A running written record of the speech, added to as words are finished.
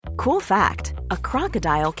Cool fact, a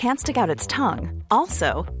crocodile can't stick out its tongue.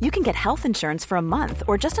 Also, you can get health insurance for a month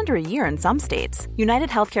or just under a year in some states. United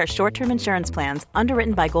Healthcare short-term insurance plans,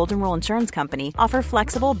 underwritten by Golden Rule Insurance Company, offer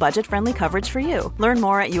flexible, budget-friendly coverage for you. Learn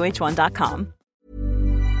more at uh1.com.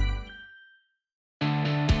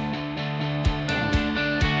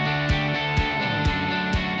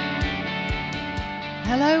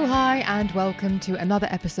 Hello, hi, and welcome to another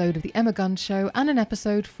episode of The Emma Gunn Show and an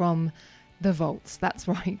episode from The Vaults. That's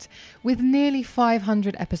right. With nearly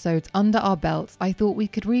 500 episodes under our belts, I thought we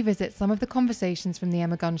could revisit some of the conversations from the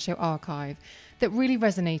Emma Gunn Show archive that really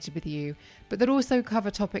resonated with you, but that also cover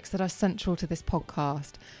topics that are central to this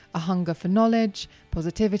podcast: a hunger for knowledge,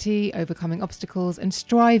 positivity, overcoming obstacles, and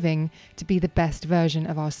striving to be the best version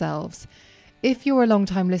of ourselves. If you're a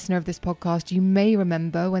long-time listener of this podcast, you may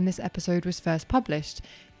remember when this episode was first published.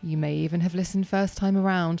 You may even have listened first time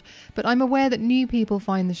around, but I'm aware that new people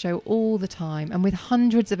find the show all the time, and with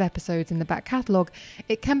hundreds of episodes in the back catalogue,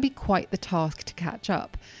 it can be quite the task to catch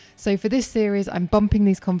up. So for this series, I'm bumping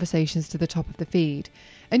these conversations to the top of the feed.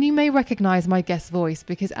 And you may recognise my guest voice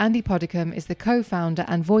because Andy Puddicombe is the co-founder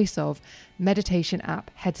and voice of meditation app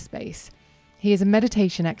Headspace. He is a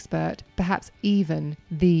meditation expert, perhaps even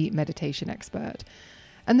the meditation expert.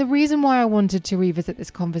 And the reason why I wanted to revisit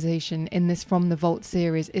this conversation in this From the Vault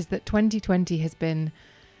series is that 2020 has been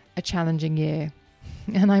a challenging year.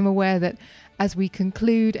 And I'm aware that as we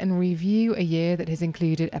conclude and review a year that has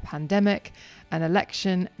included a pandemic, an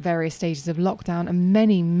election, various stages of lockdown, and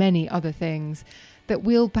many, many other things, that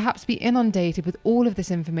we'll perhaps be inundated with all of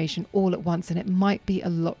this information all at once, and it might be a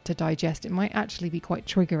lot to digest. It might actually be quite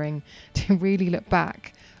triggering to really look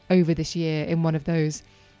back over this year in one of those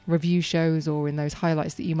review shows or in those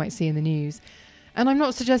highlights that you might see in the news. And I'm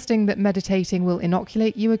not suggesting that meditating will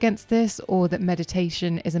inoculate you against this or that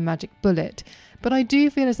meditation is a magic bullet, but I do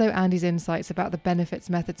feel as though Andy's insights about the benefits,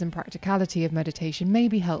 methods and practicality of meditation may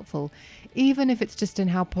be helpful, even if it's just in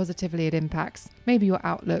how positively it impacts maybe your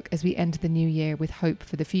outlook as we enter the new year with hope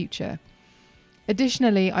for the future.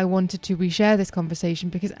 Additionally, I wanted to reshare this conversation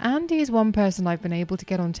because Andy is one person I've been able to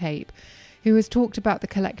get on tape who has talked about the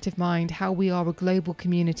collective mind, how we are a global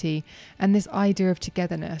community, and this idea of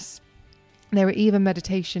togetherness. There are even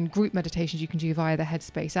group meditations you can do via the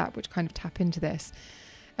Headspace app, which kind of tap into this.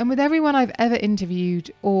 And with everyone I've ever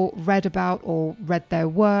interviewed or read about or read their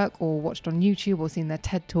work or watched on YouTube or seen their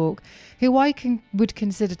TED Talk, who I would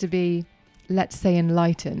consider to be, let's say,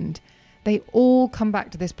 enlightened, they all come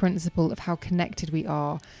back to this principle of how connected we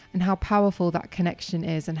are and how powerful that connection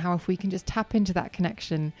is, and how if we can just tap into that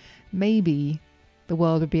connection, maybe the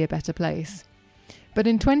world would be a better place. But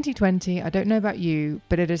in 2020, I don't know about you,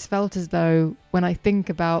 but it has felt as though when I think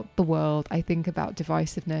about the world, I think about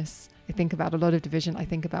divisiveness. I think about a lot of division. I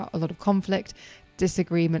think about a lot of conflict,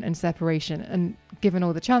 disagreement and separation. And given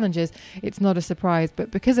all the challenges, it's not a surprise.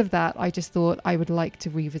 But because of that, I just thought I would like to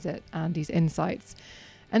revisit Andy's insights.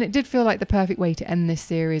 And it did feel like the perfect way to end this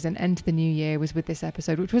series and enter the new year was with this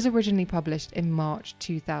episode, which was originally published in March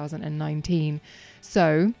 2019.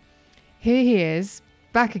 So here he is,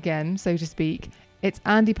 back again, so to speak. It's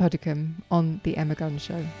Andy Puddicombe on The Emma Gunn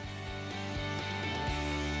Show.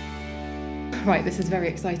 Right, this is very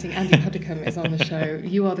exciting. Andy Puddicombe is on the show.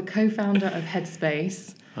 You are the co-founder of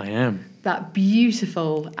Headspace. I am. That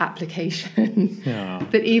beautiful application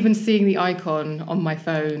that even seeing the icon on my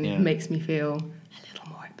phone makes me feel a little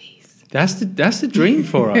more at peace. That's the dream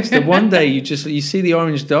for us. That one day you see the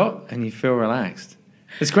orange dot and you feel relaxed.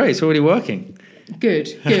 It's great. It's already working.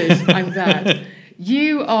 Good. I'm glad.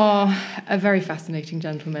 You are a very fascinating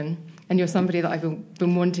gentleman, and you're somebody that I've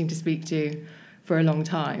been wanting to speak to for a long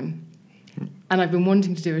time. And I've been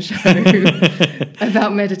wanting to do a show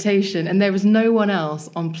about meditation, and there was no one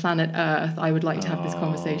else on planet Earth I would like to have this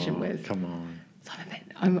conversation with. Come on. So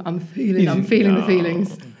I'm feeling the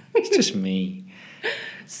feelings. It's just me.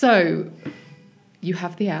 So, you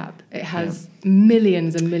have the app. It has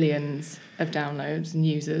millions and millions of downloads and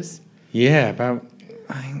users. Yeah, about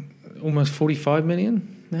almost 45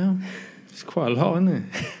 million now. It's quite a lot, isn't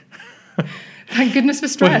it? Thank goodness for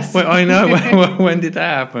stress. Well, I know. When did that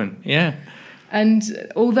happen? Yeah. And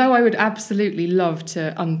although I would absolutely love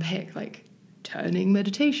to unpick, like, turning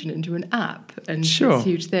meditation into an app and this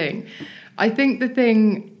huge thing, I think the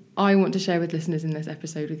thing I want to share with listeners in this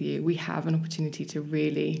episode with you, we have an opportunity to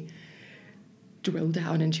really drill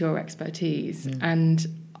down into your expertise. And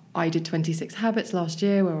I did 26 Habits last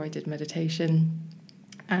year where I did meditation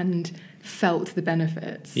and felt the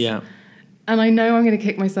benefits. Yeah. And I know I'm going to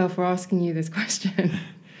kick myself for asking you this question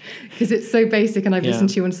because it's so basic, and I've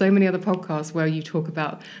listened to you on so many other podcasts where you talk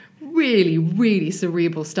about really, really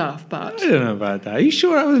cerebral stuff, but... I don't know about that. Are you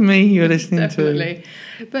sure that was me you were listening Definitely.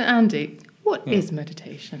 But Andy, what is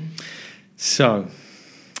meditation? So,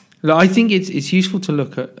 look, I think it's useful to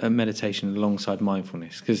look at meditation alongside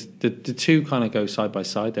mindfulness, because the two kind of go side by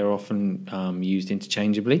side. They're often used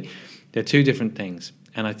interchangeably. They're two different things.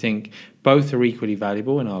 And I think both are equally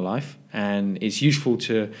valuable in our life, and it's useful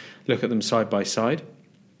to look at them side by side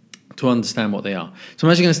to understand what they are. So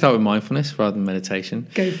I'm actually going to start with mindfulness rather than meditation.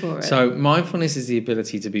 Go for it. So mindfulness is the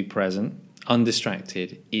ability to be present,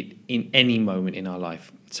 undistracted in any moment in our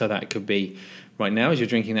life. So that could be right now as you're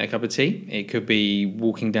drinking that cup of tea. It could be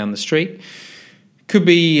walking down the street. It could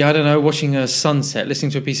be, I don't know, watching a sunset,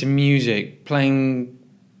 listening to a piece of music, playing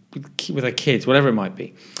with our kids, whatever it might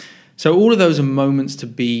be. So all of those are moments to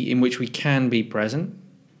be in which we can be present,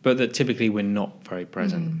 but that typically we're not very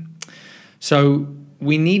present. So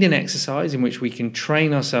we need an exercise in which we can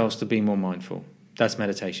train ourselves to be more mindful. That's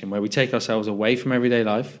meditation, where we take ourselves away from everyday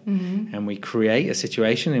life and we create a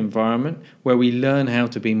situation, an environment where we learn how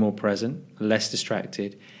to be more present, less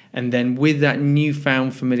distracted. And then with that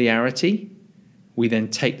newfound familiarity, we then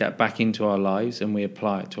take that back into our lives and we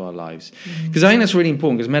apply it to our lives. Because I think that's really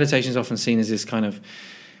important, because meditation is often seen as this kind of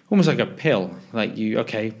almost like a pill. Like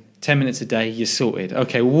 10 minutes a day, you're sorted.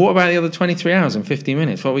 Okay, well, what about the other 23 hours and 50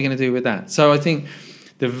 minutes? What are we going to do with that? So I think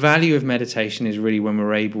the value of meditation is really when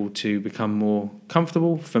we're able to become more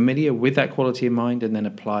comfortable, familiar with that quality of mind, and then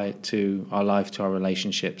apply it to our life, to our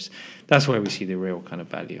relationships. That's where we see the real kind of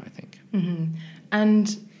value, I think.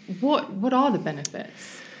 And what are the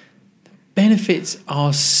benefits? Benefits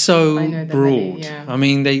are so broad. Many, yeah. I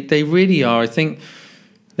mean, they really are. I think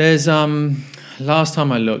there's last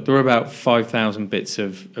time I looked, there were about 5,000 bits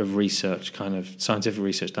of research, kind of scientific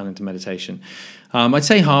research done into meditation. I'd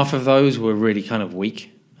say half of those were really kind of weak.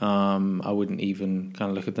 I wouldn't even kind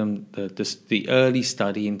of look at them. The early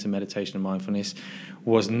study into meditation and mindfulness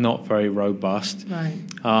was not very robust. Right.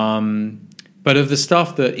 But of the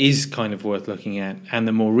stuff that is kind of worth looking at, and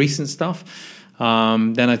the more recent stuff,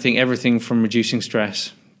 then I think everything from reducing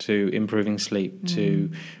stress to improving sleep to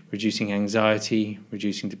reducing anxiety,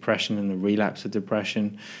 reducing depression and the relapse of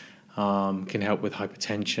depression, can help with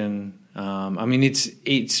hypertension. I mean,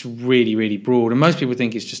 it's really, really broad. And most people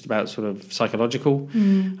think it's just about sort of psychological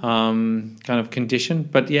kind of condition.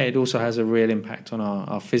 But yeah, it also has a real impact on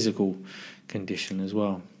our physical condition as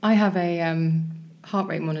well. I have a heart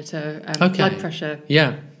rate monitor, blood pressure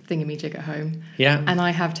thingamajig at home. Yeah. And I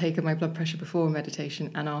have taken my blood pressure before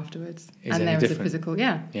meditation and afterwards. Is and it there is different? a physical,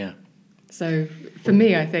 yeah. So for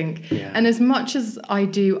me, I think, and as much as I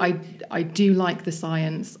do like the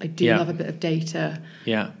science, I do love a bit of data.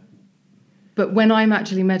 Yeah. But when I'm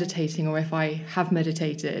actually meditating, or if I have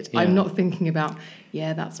meditated, I'm not thinking about,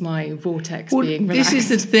 that's my vortex being relaxed.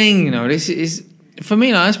 This is the thing, this is, for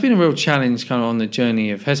me, it's been a real challenge kind of on the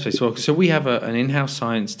journey of Headspace. Well, so we have an in-house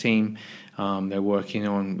science team. They're working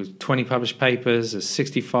on with 20 published papers, there's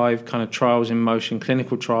 65 kind of trials in motion,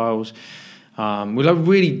 clinical trials. We're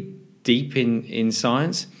really deep in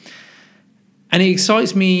science. And it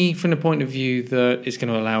excites me from the point of view that it's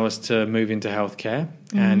going to allow us to move into healthcare,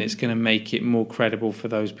 and it's going to make it more credible for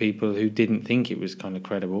those people who didn't think it was kind of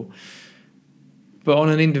credible. But on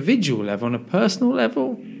an individual level, on a personal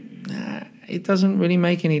level, it doesn't really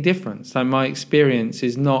make any difference. Like, my experience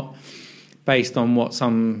is not based on what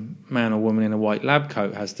some man or woman in a white lab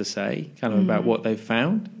coat has to say, kind of about what they've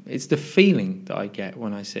found. It's the feeling that I get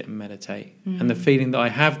when I sit and meditate, and the feeling that I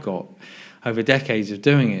have got over decades of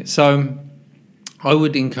doing it. So I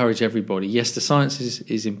would encourage everybody, yes, the science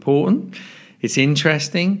is important, it's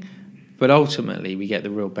interesting, but ultimately we get the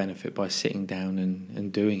real benefit by sitting down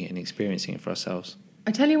and doing it and experiencing it for ourselves.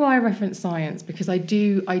 I tell you why I reference science, because I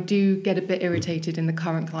do get a bit irritated in the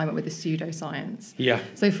current climate with the pseudoscience. Yeah.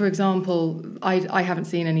 So, for example, I haven't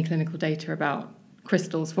seen any clinical data about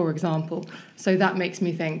crystals, for example. So that makes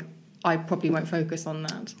me think I probably won't focus on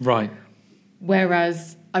that. Right.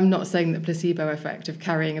 Whereas I'm not saying the placebo effect of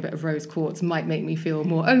carrying a bit of rose quartz might make me feel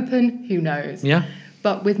more open. Who knows? Yeah.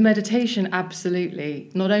 But with meditation, absolutely.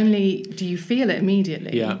 Not only do you feel it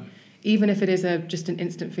immediately, even if it is just an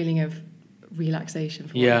instant feeling of relaxation,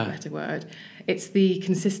 for want of a better word, it's the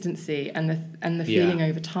consistency and the feeling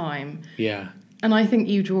over time. Yeah. And I think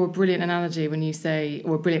you draw a brilliant analogy when you say,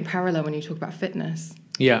 or a brilliant parallel when you talk about fitness.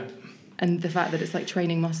 Yeah. And the fact that it's like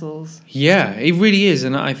training muscles. Yeah, it really is.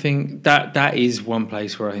 And I think that is one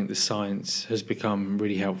place where I think the science has become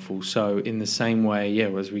really helpful. So in the same way,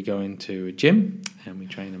 as we go into a gym and we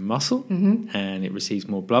train a muscle and it receives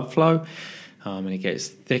more blood flow and it gets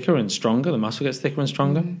thicker and stronger, the muscle gets thicker and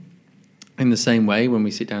stronger. In the same way, when we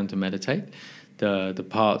sit down to meditate, the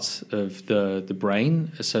parts of the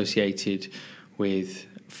brain associated with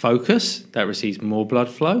focus that receives more blood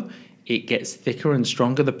flow, it gets thicker and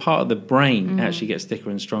stronger. The part of the brain actually gets thicker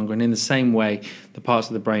and stronger. And in the same way, the parts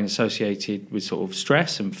of the brain associated with sort of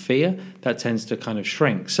stress and fear, that tends to kind of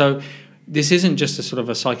shrink. So this isn't just a sort of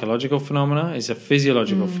a psychological phenomena, it's a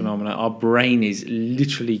physiological phenomena. Our brain is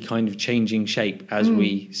literally kind of changing shape as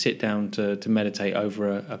we sit down to meditate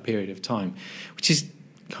over a period of time, which is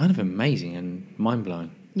kind of amazing and mind-blowing.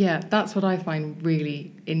 Yeah, that's what I find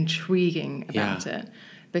really intriguing about it.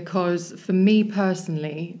 Because for me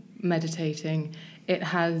personally, meditating, it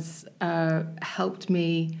has helped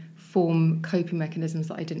me form coping mechanisms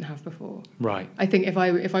that I didn't have before. Right. I think if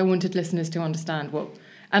I wanted listeners to understand what...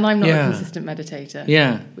 And I'm not a consistent meditator,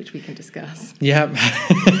 which we can discuss. Yeah.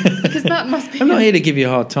 Because that must be... I'm not here to give you a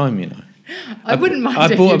hard time, you know. I wouldn't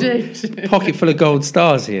mind if you did. A pocket full of gold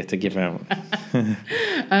stars here to give out.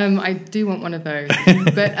 I do want one of those.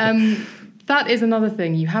 But that is another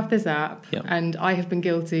thing. You have this app, and I have been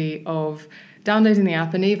guilty of downloading the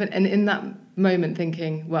app and in that moment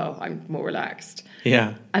thinking, well, I'm more relaxed.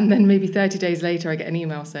 Yeah. And then maybe 30 days later, I get an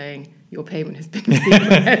email saying, your payment has been received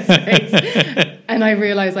from Headspace. And I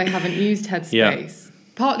realise I haven't used Headspace,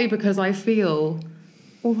 partly because I feel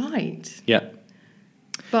all right. Yeah.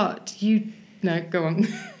 But go on.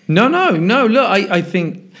 No. Look, I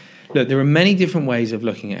think, there are many different ways of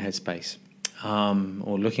looking at Headspace,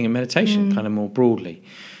 or looking at meditation kind of more broadly.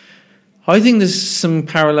 I think there's some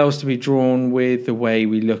parallels to be drawn with the way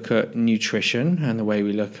we look at nutrition and the way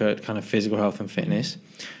we look at kind of physical health and fitness.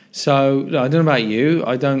 So, look, I don't know about you.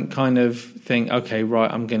 I don't kind of think, okay,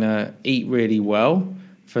 right, I'm going to eat really well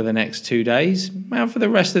for the next 2 days. Well, for the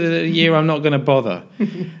rest of the year, I'm not going to bother.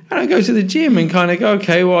 And I go to the gym and kind of go,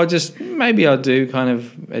 okay, well, maybe I'll do kind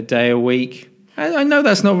of a day a week. I know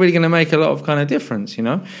that's not really going to make a lot of kind of difference, you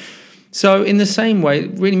know. So in the same way,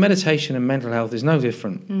 really meditation and mental health is no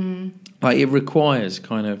different. Like it requires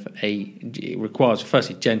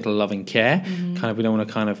firstly gentle, loving care. Kind of we don't want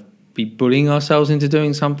to kind of be bullying ourselves into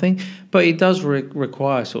doing something, but it does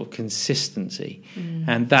require sort of consistency,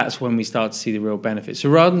 and that's when we start to see the real benefits. So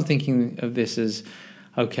rather than thinking of this as,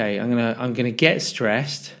 okay, I'm gonna get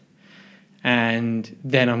stressed, and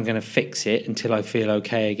then I'm gonna fix it until I feel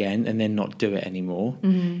okay again, and then not do it anymore.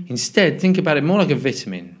 Instead, think about it more like a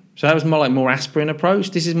vitamin. So that was more aspirin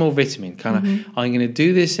approach. This is more vitamin. Kind of, I'm going to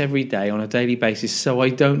do this every day on a daily basis so I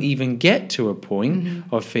don't even get to a point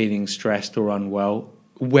of feeling stressed or unwell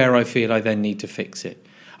where I feel I then need to fix it.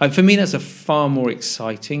 For me, that's a far more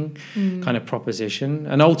exciting kind of proposition.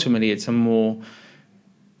 And ultimately, it's a more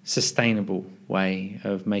sustainable way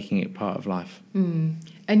of making it part of life.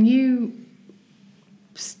 And you've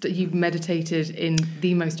meditated in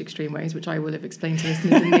the most extreme ways, which I will have explained to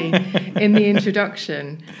listeners in the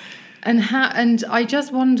introduction. And I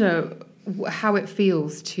just wonder how it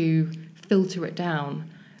feels to filter it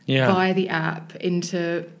down via the app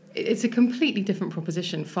into... It's a completely different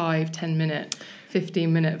proposition, 5, 10 minute,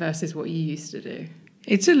 15 minute versus what you used to do.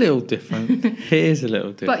 It's a little different. It is a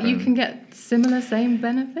little different. But you can get same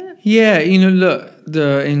benefit? Yeah, look,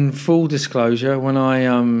 in full disclosure, when I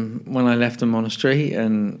left the monastery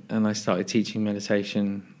and I started teaching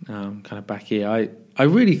meditation kind of back here, I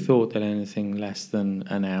really thought that anything less than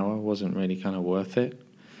an hour wasn't really kind of worth it.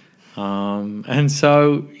 And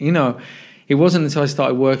so, it wasn't until I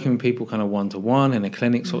started working with people kind of one-to-one in a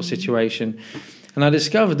clinic sort of situation, and I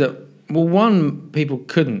discovered that, well, one, people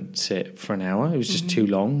couldn't sit for an hour. It was just too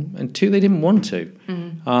long. And two, they didn't want to.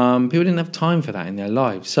 People didn't have time for that in their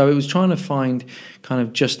lives. So it was trying to find kind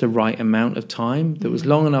of just the right amount of time that was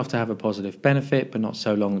long enough to have a positive benefit, but not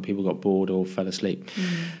so long that people got bored or fell asleep.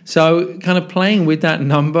 So kind of playing with that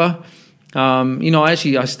number,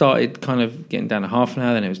 I started kind of getting down to half an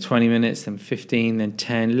hour, then it was 20 minutes, then 15, then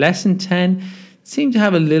 10. Less than 10 seemed to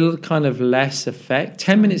have a little kind of less effect.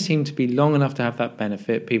 10 minutes seemed to be long enough to have that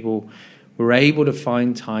benefit. People were able to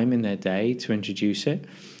find time in their day to introduce it.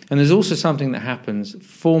 And there's also something that happens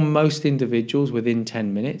for most individuals within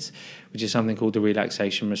 10 minutes, which is something called the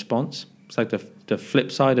relaxation response. It's like the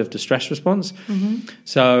flip side of the stress response.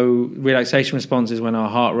 So relaxation response is when our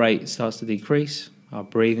heart rate starts to decrease, our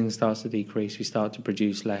breathing starts to decrease, we start to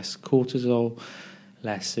produce less cortisol,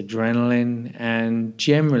 less adrenaline, and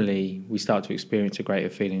generally we start to experience a greater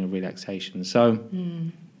feeling of relaxation. So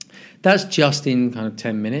that's just in kind of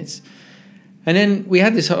 10 minutes. And then we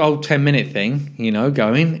had this old 10-minute thing,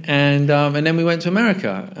 going, and then we went to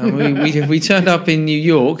America, and we turned up in New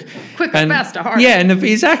York. Quicker, faster, harder. Yeah,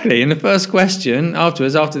 exactly. And the first question after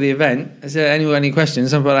the event, I said, anyone any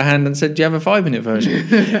questions? Someone put a hand and said, do you have a 5-minute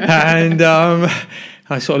version? And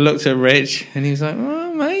I sort of looked at Rich, and he was like,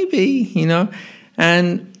 well, maybe. maybe,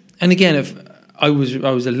 and again, if I was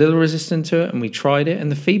a little resistant to it, and we tried it,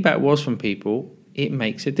 and the feedback was from people, it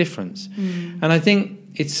makes a difference. And I think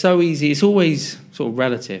it's so easy. It's always sort of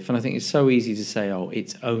relative, and I think it's so easy to say, "Oh,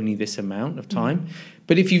 it's only this amount of time."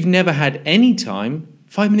 But if you've never had any time,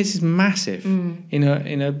 5 minutes is massive in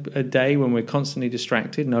a day when we're constantly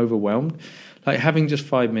distracted and overwhelmed. Like having just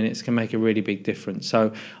 5 minutes can make a really big difference.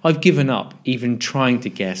 So I've given up even trying to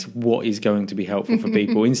guess what is going to be helpful for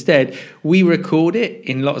people. Instead, we record it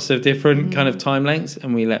in lots of different kind of time lengths,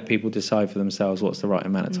 and we let people decide for themselves what's the right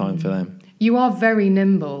amount of time for them. You are very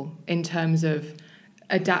nimble in terms of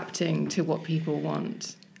adapting to what people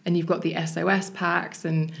want. And you've got the SOS packs,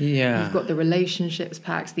 and you've got the relationships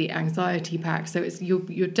packs, the anxiety packs. So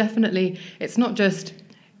you're definitely, it's not just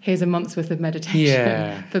here's a month's worth of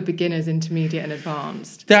meditation for beginners, intermediate and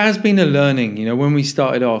advanced. That has been a learning. When we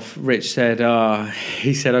started off, Rich said,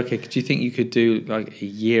 he said, okay, do you think you could do like a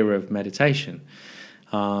year of meditation?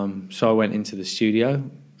 So I went into the studio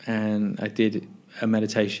and I did a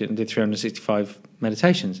meditation, did 365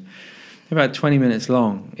 meditations. About 20 minutes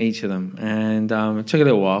long, each of them, and it took a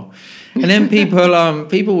little while. And then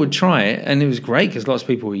people would try it, and it was great because lots of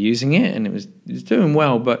people were using it, and it was doing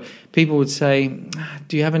well. But people would say,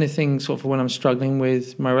 "Do you have anything sort of for when I'm struggling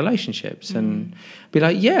with my relationships?" And be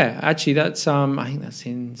like, "Yeah, actually, that's I think that's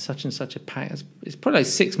in such and such a pack. It's probably like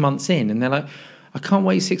 6 months in," and they're like, I can't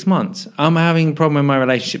wait 6 months. I'm having a problem in my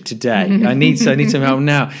relationship today. I need some help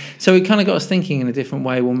now. So it kind of got us thinking in a different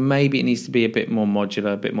way. Well, maybe it needs to be a bit more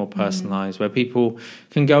modular, a bit more personalized, where people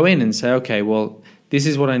can go in and say, okay, well, this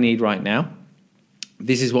is what I need right now.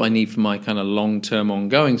 This is what I need for my kind of long-term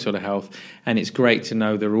ongoing sort of health. And it's great to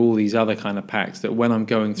know there are all these other kind of packs that when I'm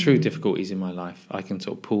going through difficulties in my life, I can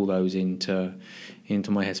sort of pull those into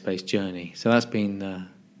my Headspace journey. So that's been the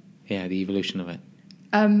evolution of it.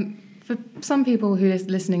 For some people who are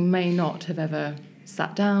listening may not have ever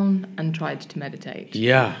sat down and tried to meditate.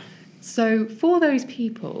 Yeah. So for those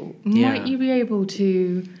people, might you be able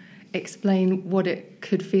to explain what it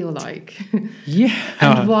could feel like? Yeah.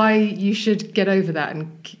 And why you should get over that and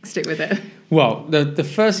stick with it? Well, the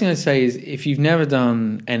first thing I'd say is if you've never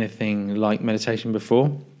done anything like meditation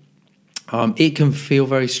before, it can feel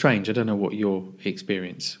very strange. I don't know what your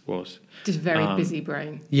experience was. Just very busy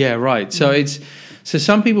brain. Yeah, right. So so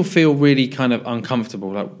some people feel really kind of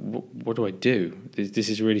uncomfortable. Like, what do I do? This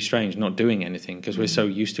is really strange, not doing anything, because we're so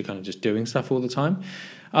used to kind of just doing stuff all the time.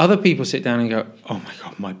 Other people sit down and go, oh my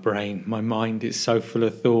God, my brain, my mind is so full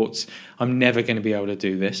of thoughts. I'm never going to be able to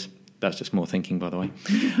do this. That's just more thinking, by the way.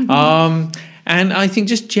 And I think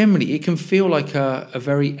just generally, it can feel like a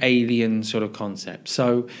very alien sort of concept.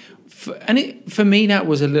 So for me, that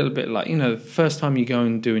was a little bit like, the first time you go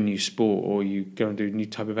and do a new sport or you go and do a new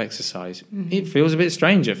type of exercise, it feels a bit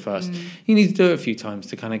strange at first. You need to do it a few times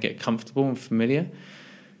to kind of get comfortable and familiar.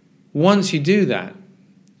 Once you do that,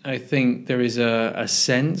 I think there is a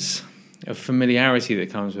sense of familiarity that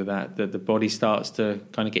comes with that the body starts to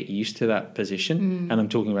kind of get used to that position. And I'm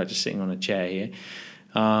talking about just sitting on a chair here.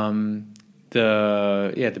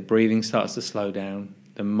 The breathing starts to slow down.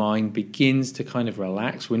 The mind begins to kind of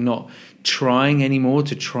relax. We're not trying anymore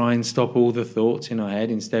to try and stop all the thoughts in our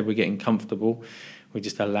head. Instead, we're getting comfortable. We're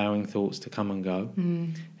just allowing thoughts to come and go.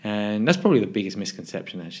 And that's probably the biggest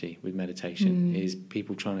misconception, actually, with meditation, is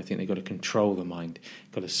people trying to think they've got to control the mind,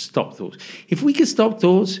 got to stop thoughts. If we could stop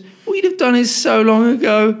thoughts, we'd have done it so long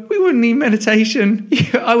ago. We wouldn't need meditation.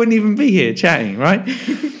 I wouldn't even be here chatting, right?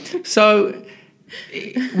 So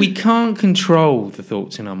we can't control the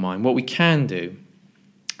thoughts in our mind. What we can do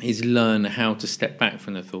is learn how to step back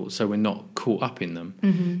from the thoughts so we're not caught up in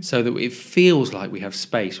them, so that it feels like we have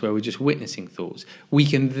space where we're just witnessing thoughts. We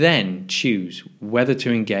can then choose whether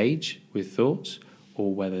to engage with thoughts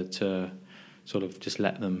or whether to sort of just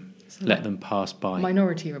let them pass by.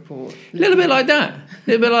 Minority Report. A little bit like that. A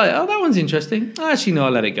little bit like, oh, that one's interesting. Actually, no,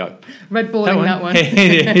 I'll let it go. Red balling that one.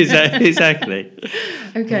 Exactly.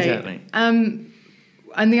 Okay. Exactly.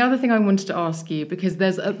 And the other thing I wanted to ask you, because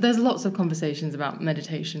there's lots of conversations about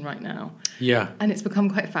meditation right now. Yeah. And it's become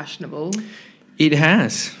quite fashionable. It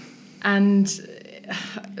has. And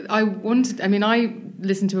I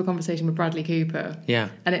listened to a conversation with Bradley Cooper. Yeah.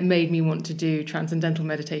 And it made me want to do transcendental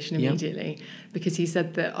meditation immediately, because he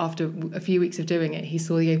said that after a few weeks of doing it, he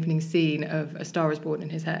saw the opening scene of A Star Is Born in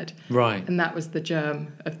his head. Right. And that was the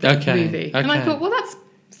germ of the movie. Okay. And I thought, well, that's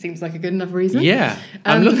seems like a good enough reason. Yeah,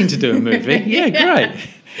 I'm looking to do a movie. Yeah,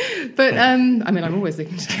 great. But I'm always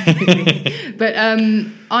looking to do a movie. But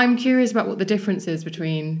I'm curious about what the difference is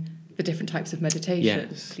between the different types of meditation,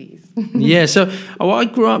 please. Yeah, so I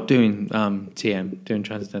grew up doing TM, doing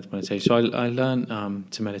transcendental meditation. So I learned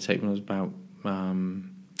to meditate when I was about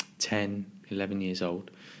 10, 11 years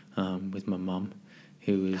old, with my mum,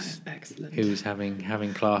 who was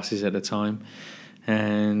having classes at the time.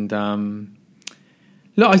 And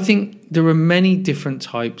look, I think there are many different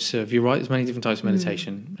types of, you're right, there's many different types of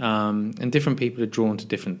meditation, and different people are drawn to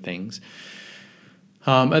different things.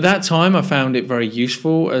 At that time, I found it very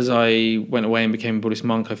useful. As I went away and became a Buddhist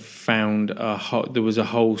monk, I found there was a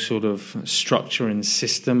whole sort of structure and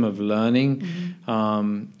system of learning,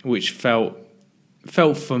 which felt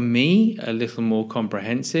for me a little more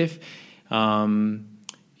comprehensive.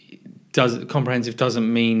 Comprehensive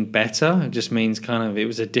doesn't mean better; it just means kind of it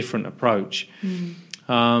was a different approach.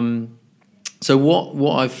 So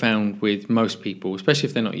what I've found with most people, especially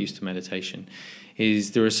if they're not used to meditation,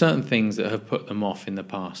 is there are certain things that have put them off in the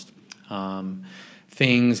past.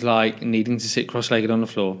 Things like needing to sit cross-legged on the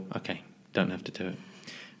floor. Okay, don't have to do it.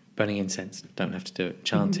 Burning incense, don't have to do it.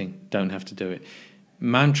 Chanting, don't have to do it.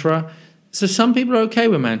 Mantra. So some people are okay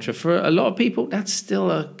with mantra. For a lot of people, that's still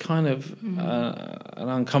a kind of an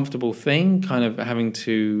uncomfortable thing, kind of having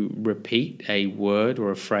to repeat a word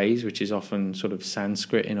or a phrase, which is often sort of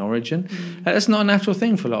Sanskrit in origin. That's not a natural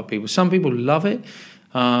thing for a lot of people. Some people love it.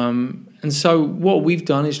 And so what we've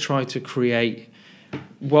done is try to create,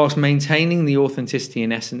 whilst maintaining the authenticity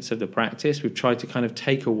and essence of the practice, we've tried to kind of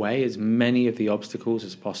take away as many of the obstacles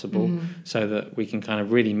as possible so that we can kind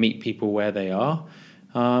of really meet people where they are.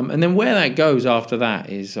 And then where that goes after that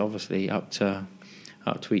is obviously up to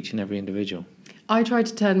each and every individual. I tried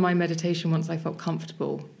to turn my meditation once I felt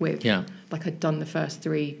comfortable with, like I'd done the first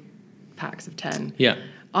 3 packs of 10. Yeah.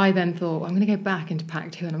 I then thought, I'm going to go back into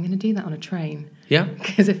pack 2 and I'm going to do that on a train. Yeah.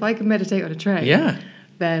 Because if I can meditate on a train,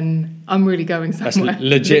 then I'm really going somewhere. That's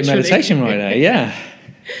legit meditation right there, yeah.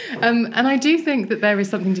 And I do think that there is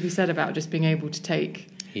something to be said about just being able to take...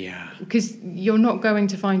 Yeah. Because you're not going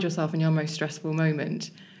to find yourself in your most stressful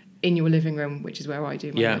moment in your living room, which is where I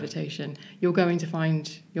do my meditation. You're going to find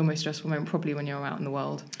your most stressful moment probably when you're out in the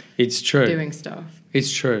world. It's true. Doing stuff.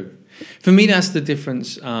 It's true. For me, that's the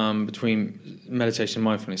difference between meditation and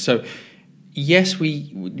mindfulness. So, yes,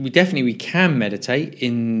 we definitely can meditate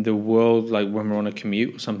in the world, like when we're on a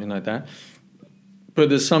commute or something like that. But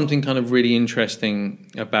there's something kind of really interesting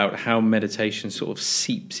about how meditation sort of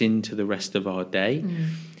seeps into the rest of our day,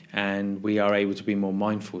 and we are able to be more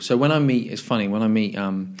mindful. So when I meet, it's funny, when I meet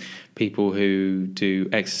people who do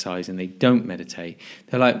exercise and they don't meditate,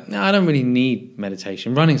 they're like, no, I don't really need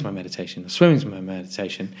meditation. Running's my meditation. Swimming's my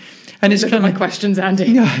meditation. And it's kind of my questions, Andy.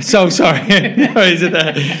 Yeah, so sorry. No, is it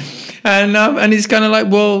there? And it's kind of like,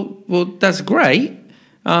 well, that's great.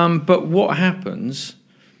 But what happens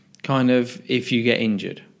kind of if you get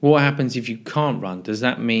injured? What happens if you can't run? Does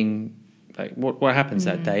that mean, like, what happens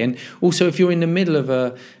that day? And also, if you're in the middle of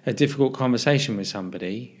a difficult conversation with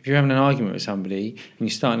somebody, if you're having an argument with somebody and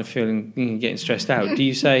you're starting to feel you're getting stressed out, do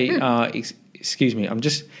you say, excuse me, I'm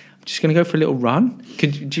just going to go for a little run?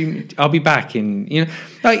 I'll be back in,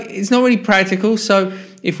 like, it's not really practical. So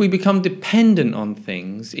if we become dependent on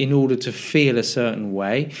things in order to feel a certain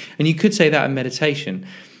way, and you could say that in meditation,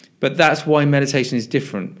 but that's why meditation is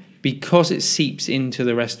different, because it seeps into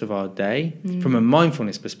the rest of our day. From a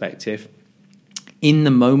mindfulness perspective, in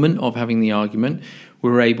the moment of having the argument,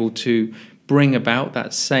 we're able to bring about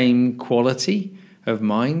that same quality of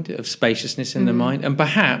mind, of spaciousness in the mind, and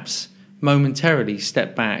perhaps momentarily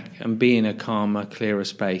step back and be in a calmer, clearer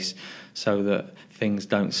space so that things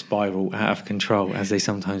don't spiral out of control as they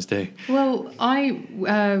sometimes do. Well,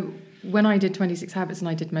 when I did 26 Habits and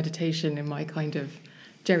I did meditation in my kind of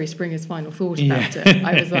Jerry Springer's final thought about it,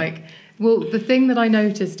 I was like, well, the thing that I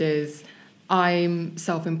noticed is I'm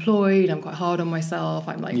self-employed, I'm quite hard on myself,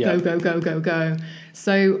 I'm like, go.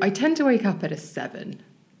 So I tend to wake up at a 7.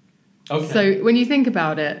 Okay. So when you think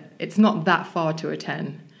about it, it's not that far to a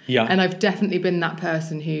 10. Yeah. And I've definitely been that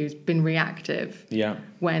person who's been reactive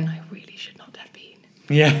when I really should not have been.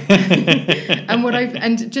 Yeah.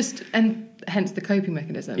 and hence the coping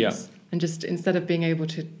mechanisms. Yeah. And just instead of being able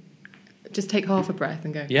to just take half a breath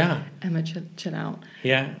and go, Emma, chill out.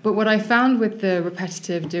 Yeah. But what I found with the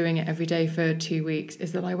repetitive doing it every day for 2 weeks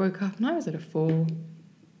is that I woke up and I was at a 4.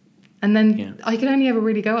 And then I could only ever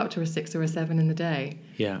really go up to a 6 or a 7 in the day.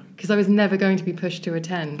 Yeah. Because I was never going to be pushed to a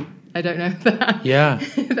 10. I don't know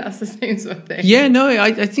if that's the same sort of thing. Yeah, no,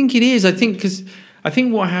 I think it is. I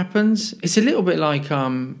think what happens, it's a little bit like,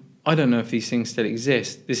 I don't know if these things still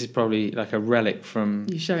exist. This is probably like a relic from...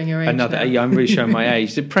 You're showing your age another. Yeah, I'm really showing my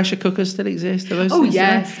age. Do pressure cookers still exist? Are those things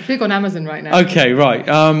yes. There? Big on Amazon right now. Okay, right.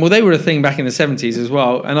 Well, they were a thing back in the 70s as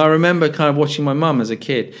well. And I remember kind of watching my mum as a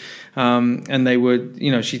kid. And they would,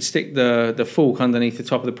 she'd stick the fork underneath the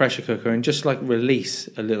top of the pressure cooker and just like release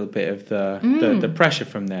a little bit of the pressure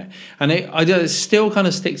from there. And it still kind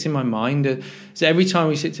of sticks in my mind. So every time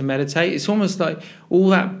we sit to meditate, it's almost like all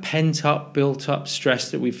that pent up, built up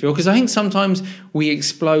stress that we feel. Because I think sometimes we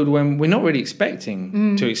explode when we're not really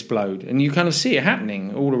expecting to explode. And you kind of see it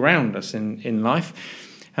happening all around us in life.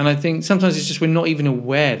 And I think sometimes it's just we're not even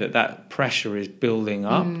aware that pressure is building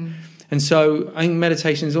up. And so I think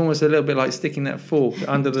meditation is almost a little bit like sticking that fork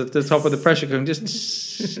under the top of the pressure cooker and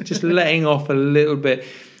just letting off a little bit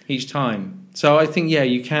each time. So I think,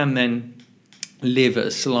 you can then live at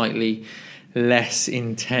a slightly less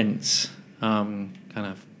intense kind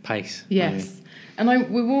of pace. Yes. Maybe.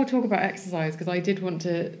 And we will talk about exercise because I did want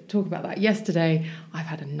to talk about that. Yesterday, I've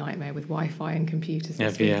had a nightmare with Wi-Fi and computers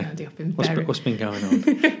this week, Andy. I've been What's been going on?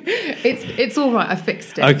 It's all right. I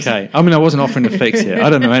fixed it. Okay. I mean, I wasn't offering to fix it.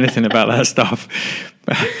 I don't know anything about that stuff.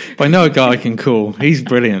 But I know a guy I can call. He's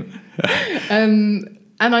brilliant.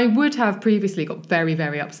 And I would have previously got very,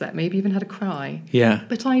 very upset, maybe even had a cry. Yeah.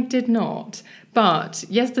 But I did not. But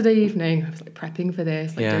yesterday evening, I was like prepping for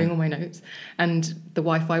this, doing all my notes, and the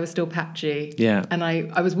Wi-Fi was still patchy. Yeah. And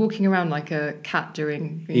I was walking around like a cat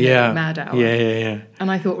during mad hour. Yeah. And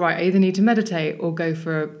I thought, right, I either need to meditate or go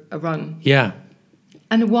for a run. Yeah.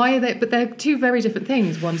 And why are they? But they're two very different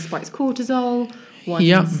things. One spikes cortisol. One's,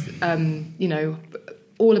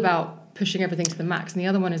 all about pushing everything to the max, and the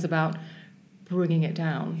other one is about bringing it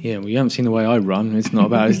down. Yeah, well, you haven't seen the way I run. It's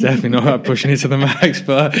definitely not about pushing it to the max,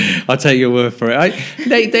 but I'll take your word for it.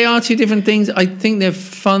 They are two different things. I think they're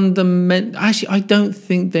fundamental. Actually, I don't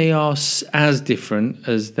think they are as different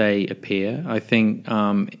as they appear. I think,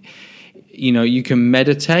 you can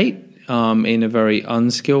meditate in a very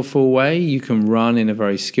unskillful way. You can run in a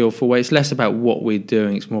very skillful way. It's less about what we're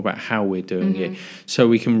doing. It's more about how we're doing it. So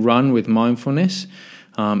we can run with mindfulness.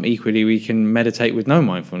 Equally, we can meditate with no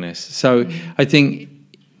mindfulness. So I think,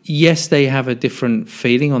 yes, they have a different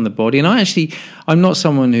feeling on the body. And I'm not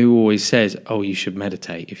someone who always says, oh, you should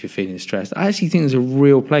meditate if you're feeling stressed. I actually think there's a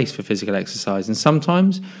real place for physical exercise. And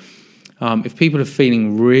sometimes if people are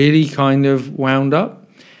feeling really kind of wound up,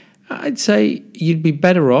 I'd say you'd be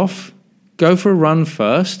better off, go for a run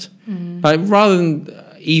first. Rather than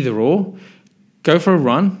either or, go for a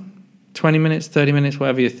run, 20 minutes, 30 minutes,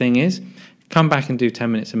 whatever your thing is. Come back and do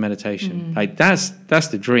 10 minutes of meditation. Like that's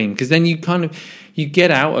the dream, because then you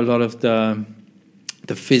get out a lot of the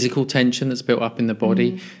physical tension that's built up in the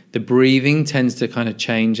body. The breathing tends to kind of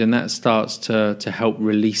change, and that starts to help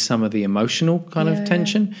release some of the emotional kind of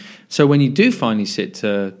tension. So when you do finally sit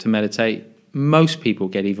to meditate, most people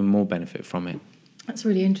get even more benefit from it. That's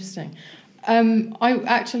really interesting. I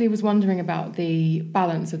actually was wondering about the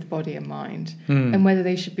balance of the body and mind, and whether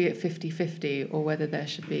they should be at 50-50 or whether there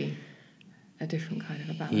should be a different kind of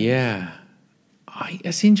a balance. Yeah.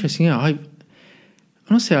 That's interesting. I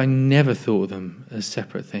honestly, I never thought of them as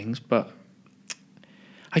separate things, but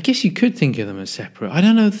I guess you could think of them as separate. I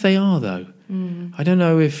don't know if they are, though. I don't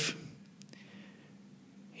know if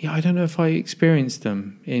I experienced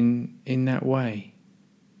them in that way.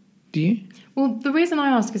 Do you? Well, the reason I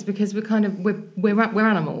ask is because we're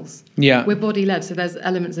animals. Yeah. We're body led, so there's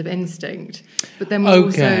elements of instinct. But then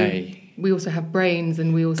we also have brains,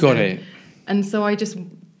 and we also got it. And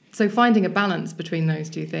so finding a balance between those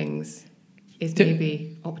two things is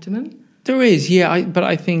maybe optimum. There is, yeah. But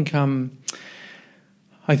I think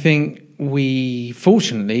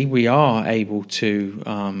fortunately we are able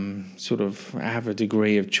to sort of have a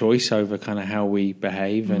degree of choice over kind of how we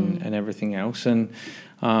behave and everything else. And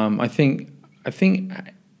I think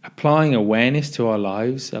applying awareness to our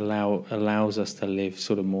lives allows us to live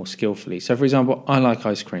sort of more skillfully. So, for example, I like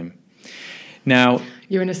ice cream. Now,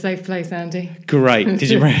 you're in a safe place, Andy. Great.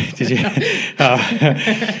 Did you?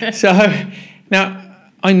 So now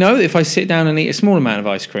I know that if I sit down and eat a small amount of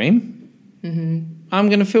ice cream, I'm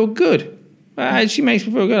going to feel good. It actually makes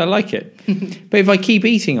me feel good. I like it. But if I keep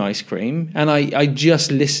eating ice cream and I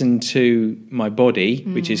just listen to my body,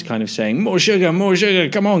 which is kind of saying, more sugar,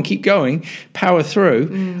 come on, keep going, power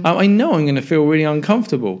through, I know I'm going to feel really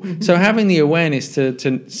uncomfortable. So having the awareness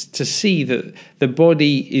to see that the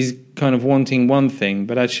body is kind of wanting one thing,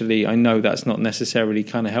 but actually I know that's not necessarily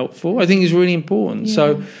kind of helpful, I think is really important. Yeah.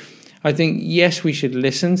 So I think, yes, we should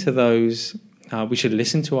listen to those. We should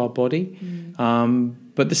listen to our body.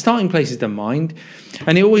 But the starting place is the mind.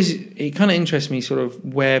 And it kind of interests me sort of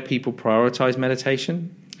where people prioritize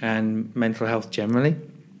meditation and mental health generally.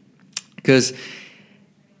 Because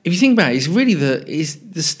if you think about it, it's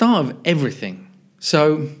the start of everything.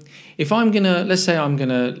 So if let's say I'm going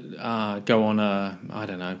to go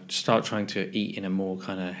on start trying to eat in a more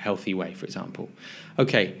kind of healthy way, for example.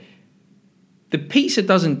 Okay, the pizza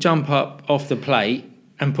doesn't jump up off the plate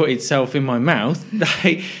and put itself in my mouth.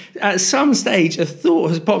 At some stage, a thought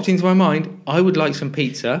has popped into my mind, I would like some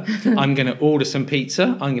pizza. I'm going to order some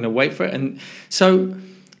pizza. I'm going to wait for it. And so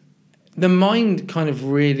the mind kind of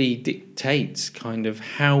really dictates kind of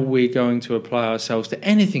how we're going to apply ourselves to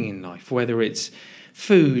anything in life, whether it's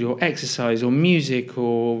food or exercise or music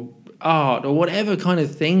or art or whatever kind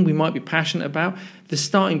of thing we might be passionate about. The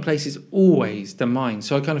starting place is always the mind.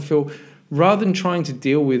 So I kind of feel, rather than trying to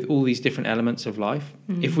deal with all these different elements of life,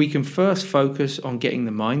 if we can first focus on getting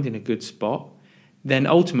the mind in a good spot, then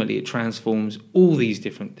ultimately it transforms all these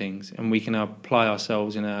different things, and we can apply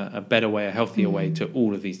ourselves in a better way, a healthier way to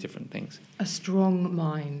all of these different things. A strong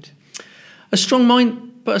mind. A strong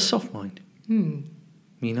mind, but a soft mind. You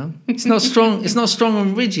know, it's not strong. It's not strong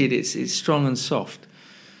and rigid. It's strong and soft.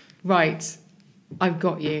 Right, I've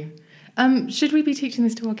got you. Should we be teaching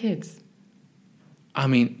this to our kids? I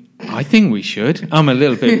mean, I think we should. I'm a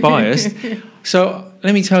little bit biased. So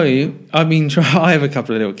let me tell you, I have a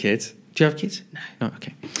couple of little kids. Do you have kids? No.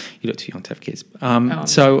 Okay. You look too young to have kids. I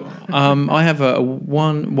have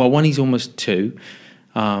one he's almost 2,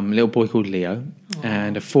 a little boy called Leo,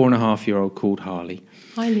 and a 4.5-year-old called Harley.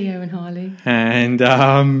 Hi, Leo and Harley.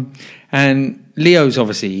 And Leo's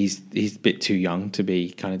obviously, he's a bit too young to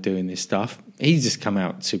be kind of doing this stuff. He's just come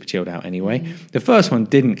out super chilled out anyway. The first one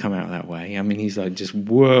didn't come out that way. I mean, he's like just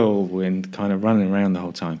whirlwind kind of running around the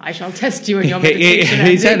whole time. I shall test you in your meditation.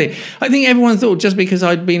 Exactly. I think everyone thought just because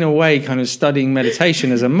I'd been away kind of studying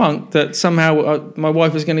meditation as a monk that somehow my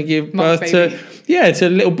wife was going to give birth to a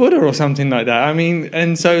little Buddha or something like that. I mean,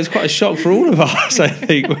 and so it was quite a shock for all of us, I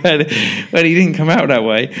think, when he didn't come out that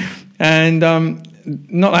way. And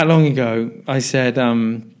not that long ago, I said,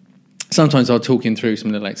 sometimes I'll talk him through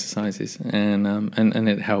some little exercises, and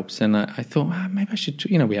it helps. And I thought, maybe I should,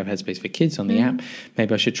 we have Headspace for Kids on the app.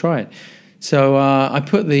 Maybe I should try it. So I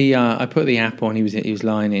put the app on. He was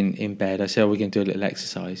lying in bed. I said, we're going to do a little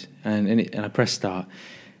exercise, and I pressed start.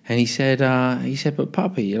 And he said, but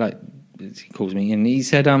Puppy, like he calls me, and he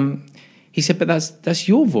said, but that's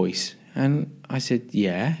your voice. And I said,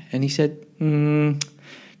 yeah. And he said,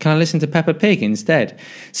 can I listen to Peppa Pig instead?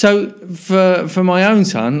 So for my own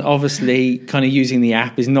son, obviously kind of using the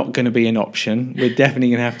app is not going to be an option. We're definitely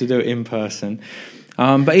going to have to do it in person.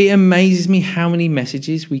 But it amazes me how many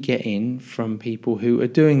messages we get in from people who are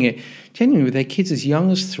doing it genuinely with their kids as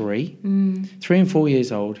young as 3 and 4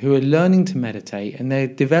 years old, who are learning to meditate, and they're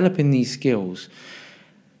developing these skills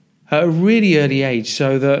at a really early age,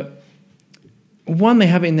 so that one, they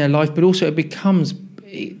have it in their life, but also it becomes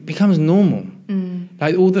normal.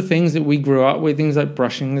 Like all the things that we grew up with, things like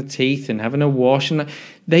brushing the teeth and having a wash, and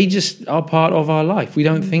they just are part of our life. We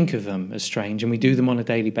don't think of them as strange, and we do them on a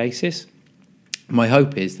daily basis. My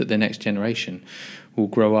hope is that the next generation will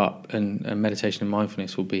grow up and meditation and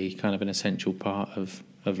mindfulness will be kind of an essential part of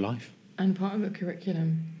life. And part of the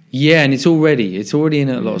curriculum. Yeah, and it's already in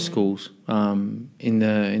a lot of schools. In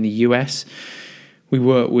the US, we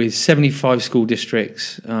work with 75 school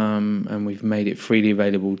districts, and we've made it freely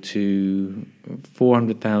available to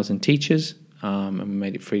 400,000 teachers, and we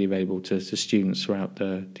made it freely available to students throughout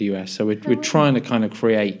the US. So we're trying to kind of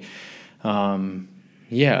create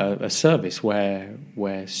a service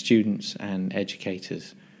where students and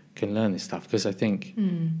educators can learn this stuff, because I think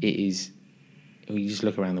it is. You just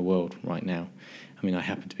look around the world right now. I mean, I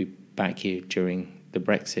happen to be back here during the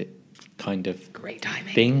Brexit kind of great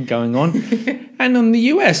timing thing going on, and on the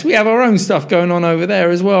US we have our own stuff going on over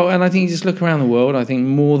there as well. And I think you just look around the world, I think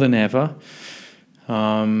more than ever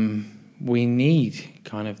we need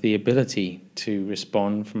kind of the ability to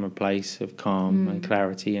respond from a place of calm and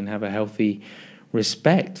clarity, and have a healthy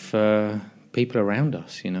respect for people around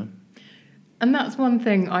us, And that's one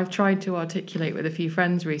thing I've tried to articulate with a few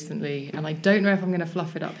friends recently, and I don't know if I'm going to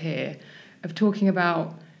fluff it up here, of talking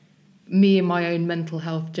about me and my own mental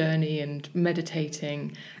health journey and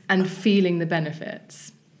meditating and feeling the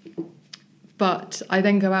benefits. But I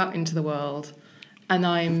then go out into the world and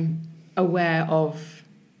I'm aware of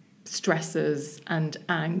stressors and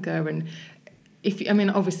anger, and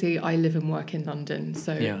obviously I live and work in London,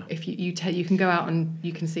 so if you can go out and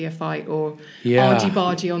you can see a fight or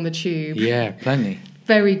argy-bargy on the tube. Yeah, plenty.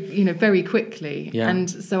 Very quickly. Yeah. And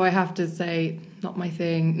so I have to say, not my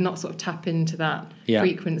thing, not sort of tap into that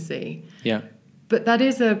frequency. Yeah. But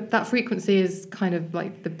that frequency is kind of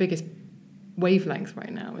like the biggest wavelength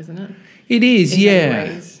right now, isn't it? It is, in many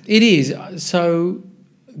ways. It is. So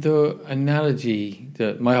the analogy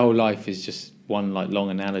that my whole life is just one like long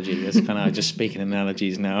analogy. That's kind of just speaking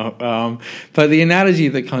analogies now. But the analogy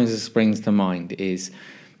that kind of springs to mind is,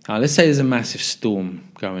 let's say there's a massive storm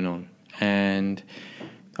going on, and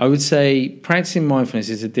I would say practicing mindfulness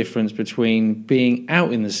is a difference between being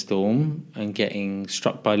out in the storm and getting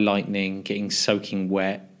struck by lightning, getting soaking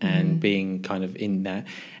wet and being kind of in there,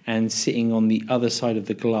 and sitting on the other side of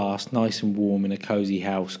the glass, nice and warm in a cozy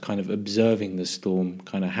house, kind of observing the storm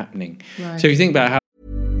kind of happening. Right. So if you think about how...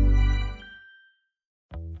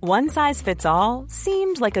 One size fits all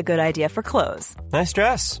seemed like a good idea for clothes. Nice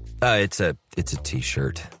dress. It's a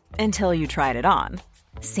T-shirt. Until you tried it on.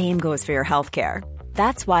 Same goes for your healthcare.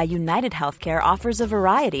 That's why United Healthcare offers a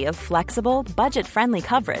variety of flexible, budget-friendly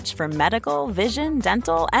coverage for medical, vision,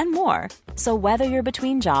 dental, and more. So whether you're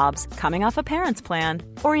between jobs, coming off a parent's plan,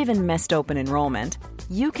 or even missed open enrollment,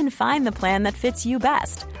 you can find the plan that fits you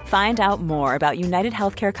best. Find out more about United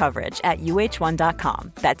Healthcare coverage at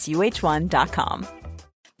uh1.com. That's uh1.com.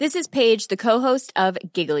 This is Paige, the co-host of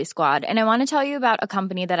Giggly Squad, and I want to tell you about a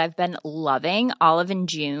company that I've been loving, Olive &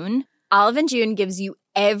 June. Olive & June gives you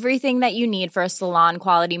everything that you need for a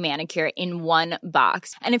salon-quality manicure in one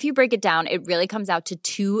box. And if you break it down, it really comes out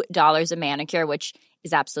to $2 a manicure, which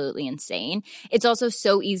is absolutely insane. It's also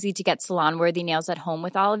so easy to get salon-worthy nails at home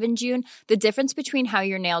with Olive & June. The difference between how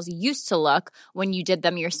your nails used to look when you did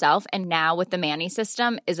them yourself and now with the Mani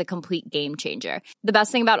system is a complete game changer. The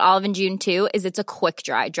best thing about Olive & June, too, is it's a quick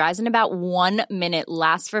dry. Dries in about 1 minute,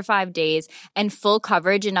 lasts for 5 days, and full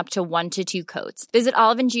coverage in up to 1 to 2 coats. Visit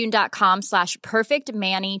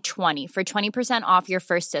oliveandjune.com/perfectmani20 for 20% off your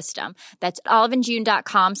first system. That's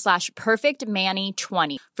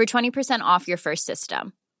oliveandjune.com/perfectmani20 for 20% off your first system.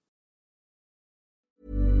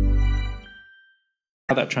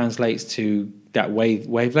 How that translates to that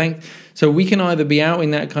wavelength. So we can either be out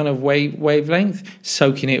in that kind of wavelength,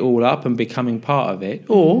 soaking it all up and becoming part of it,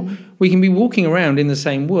 or we can be walking around in the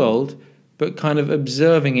same world, but kind of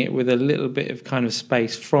observing it with a little bit of kind of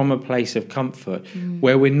space from a place of comfort,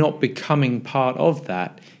 where we're not becoming part of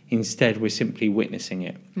that. Instead, we're simply witnessing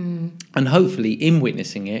it. And hopefully, in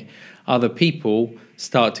witnessing it, other people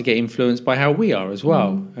start to get influenced by how we are as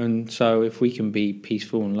well. And so if we can be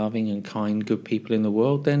peaceful and loving and kind, good people in the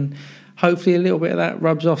world, then hopefully a little bit of that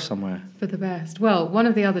rubs off somewhere. For the best. Well, one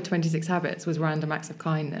of the other 26 habits was random acts of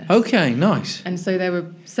kindness. Okay, nice. And so there were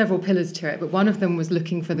several pillars to it, but one of them was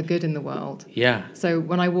looking for the good in the world. Yeah. So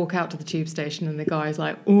when I walk out to the tube station and the guy's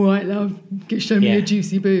like, all right, love, show me a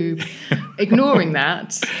juicy boob. Ignoring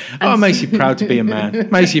that. It makes you proud to be a man.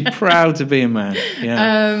 Makes you proud to be a man.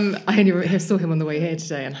 Yeah. I only saw him on the way here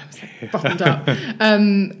today and I was like buttoned up.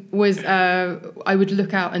 I would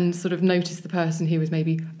look out and sort of notice the person who was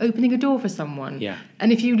maybe opening a door for someone. Yeah.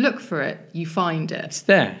 And if you look for it, you find it. It's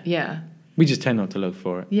there. Yeah. We just tend not to look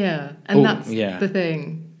for it. Yeah. And that's the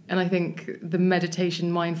thing. And I think the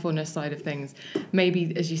meditation, mindfulness side of things,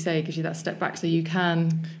 maybe, as you say, gives you that step back so you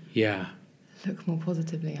can look more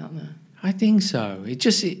positively out there. I think so.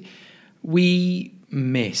 We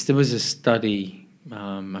missed. There was a study,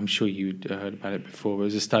 I'm sure you'd heard about it before. There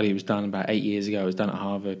was a study that was done about 8 years ago. It was done at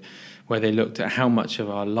Harvard, where they looked at how much of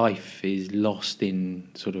our life is lost in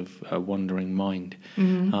sort of a wandering mind.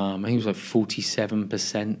 I think it was like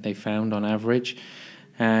 47% they found on average.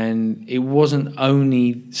 And it wasn't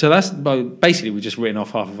only... So that's basically we've just written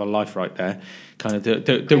off half of our life right there, kind of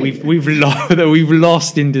that we've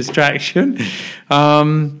lost in distraction.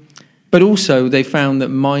 But also they found that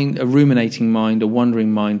a ruminating mind, a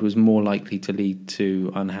wandering mind, was more likely to lead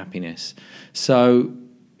to unhappiness. So,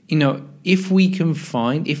 if we can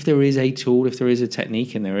find, if there is a tool, if there is a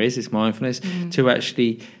technique, and there is, it's mindfulness, to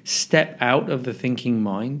actually step out of the thinking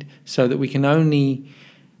mind so that we can only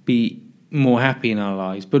be more happy in our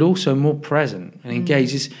lives, but also more present and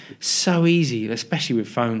engaged. It's so easy, especially with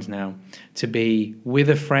phones now, to be with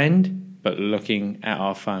a friend, but looking at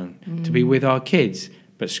our phone, to be with our kids,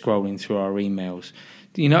 but scrolling through our emails.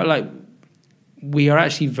 We are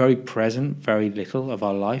actually very present, very little of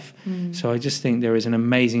our life. So I just think there is an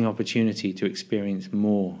amazing opportunity to experience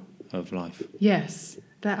more of life. Yes,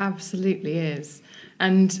 there absolutely is.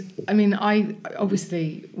 And I mean,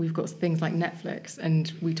 obviously we've got things like Netflix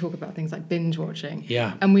and we talk about things like binge watching.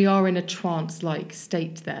 Yeah. And we are in a trance-like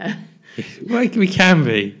state there. We can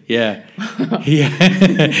be, yeah.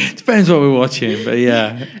 Depends what we're watching, but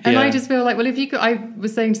yeah. And I just feel like, well, if you could, I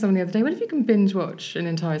was saying to someone the other day, well, if you can binge watch an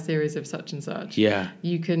entire series of such and such,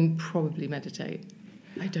 you can probably meditate.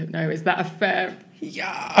 I don't know, is that a fair...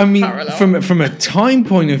 Yeah, I mean, parallel? from a time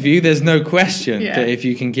point of view, there's no question that if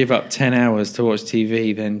you can give up 10 hours to watch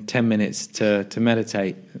TV, then 10 minutes to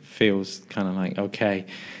meditate feels kind of like okay.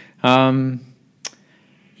 I'm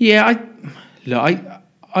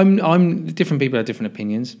different people have different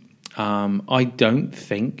opinions. I don't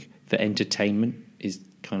think that entertainment is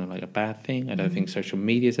kind of like a bad thing. I don't think social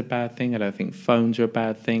media is a bad thing. I don't think phones are a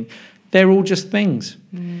bad thing. they're all just things.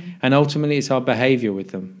 And ultimately it's our behavior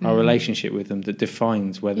with them, our relationship with them that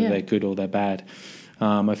defines whether they're good or they're bad.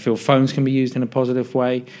 I feel phones can be used in a positive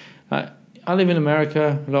way. I live in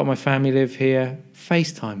America. A lot of my family live here.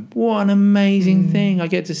 FaceTime, what an amazing thing. I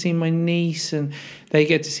get to see my niece and they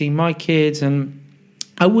get to see my kids, and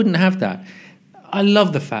I wouldn't have that. I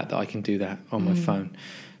love the fact that I can do that on my phone.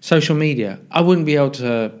 Social media, I wouldn't be able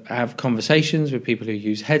to have conversations with people who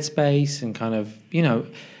use Headspace and kind of,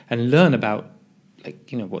 and learn about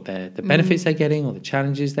what the benefits they're getting or the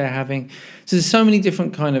challenges they're having. So there's so many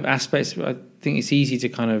different kind of aspects. I think it's easy to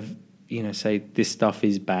kind of say this stuff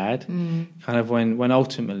is bad, kind of when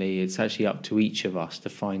ultimately it's actually up to each of us to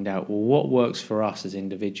find out, well, what works for us as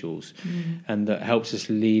individuals and that helps us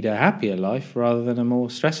lead a happier life rather than a more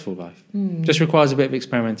stressful life. Just requires a bit of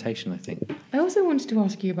experimentation, I think. I also wanted to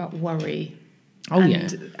ask you about worry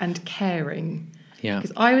and caring. Yeah.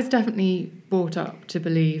 Because I was definitely brought up to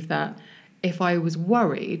believe that if I was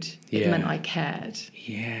worried, it meant I cared.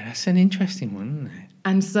 Yeah, that's an interesting one, isn't it?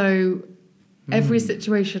 And so every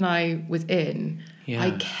situation I was in,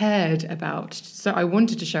 I cared about. So I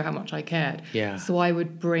wanted to show how much I cared. Yeah. So I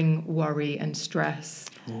would bring worry and stress.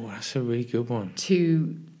 Oh, that's a really good one.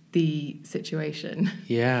 To the situation.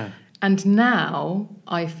 Yeah. And now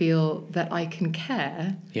I feel that I can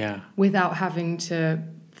care without having to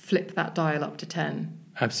flip that dial up to 10.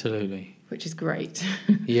 Absolutely. Which is great.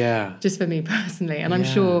 Yeah. Just for me personally. And I'm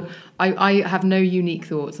sure I have no unique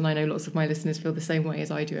thoughts, and I know lots of my listeners feel the same way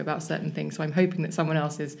as I do about certain things. So I'm hoping that someone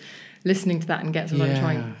else is listening to that and gets what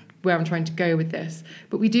where I'm trying to go with this.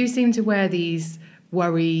 But we do seem to wear these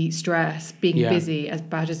worry, stress, being busy as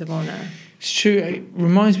badges of honour. It's true. It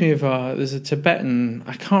reminds me of there's a Tibetan,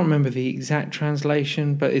 I can't remember the exact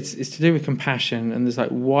translation, but it's to do with compassion, and there's like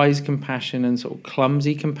wise compassion and sort of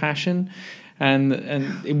clumsy compassion. And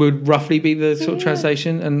it would roughly be the sort of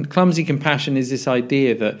translation. And clumsy compassion is this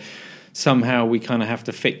idea that somehow we kind of have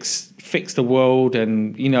to fix the world,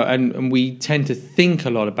 and and we tend to think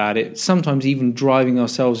a lot about it, sometimes even driving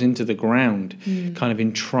ourselves into the ground, kind of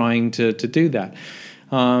in trying to do that.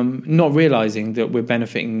 Not realizing that we're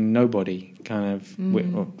benefiting nobody, kind of.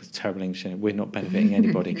 It's terrible English. We're not benefiting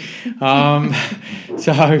anybody.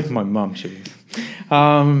 So my mum should be.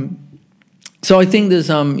 So I think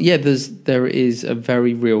there is a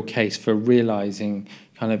very real case for realizing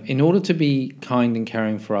kind of, in order to be kind and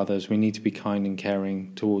caring for others, we need to be kind and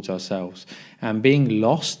caring towards ourselves. And being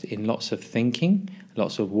lost in lots of thinking,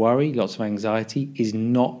 lots of worry, lots of anxiety is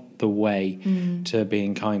not the way to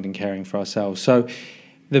being kind and caring for ourselves. So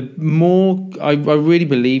the more, I really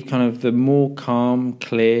believe kind of the more calm,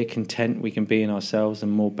 clear, content we can be in ourselves, the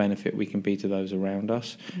more benefit we can be to those around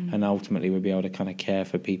us. And ultimately we'll be able to kind of care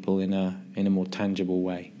for people in a more tangible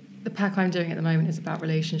way. The pack I'm doing at the moment is about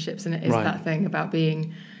relationships, and it is that thing about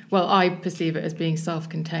being, well, I perceive it as being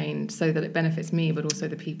self-contained so that it benefits me, but also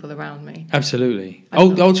the people around me. Absolutely.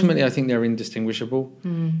 Ultimately, I think they're indistinguishable.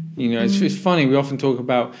 It's funny, we often talk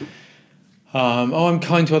about, I'm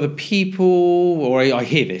kind to other people, or I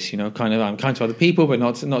hear this, kind of, I'm kind to other people, but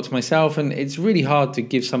not to myself. And it's really hard to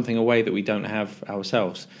give something away that we don't have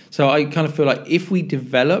ourselves. So I kind of feel like if we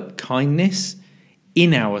develop kindness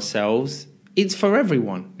in ourselves, it's for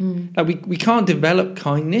everyone. Like we can't develop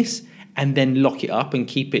kindness and then lock it up and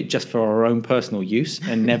keep it just for our own personal use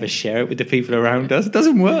and never share it with the people around us. It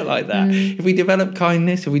doesn't work like that. If we develop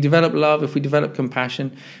kindness, if we develop love, if we develop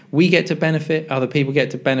compassion, we get to benefit, other people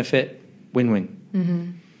get to benefit.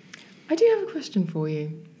 Win-win. I do have a question for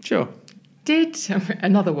you. Sure.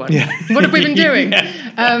 Another one. Yeah. What have we been doing?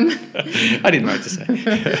 I didn't know what to say.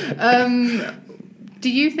 Do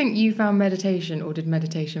you think you found meditation, or did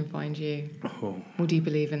meditation find you? Or do you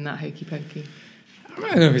believe in that hokey pokey? I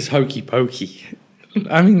don't know if it's hokey pokey.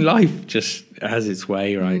 I mean, life just has its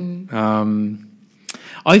way, right?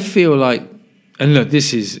 I feel like, and look,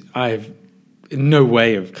 I've no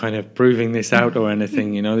way of kind of proving this out or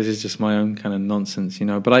anything, this is just my own kind of nonsense,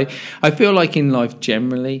 but I feel like in life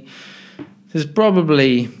generally,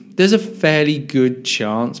 there's a fairly good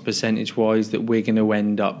chance percentage-wise that we're going to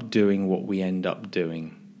end up doing what we end up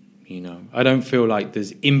doing, I don't feel like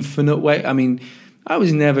there's infinite way. I mean, I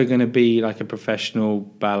was never going to be like a professional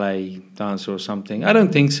ballet dancer or something. I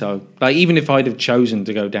don't think so. Like, even if I'd have chosen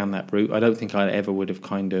to go down that route, I don't think I ever would have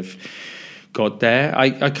kind of got there.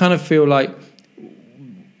 I kind of feel like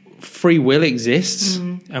free will exists,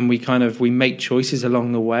 and we make choices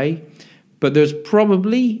along the way, but there's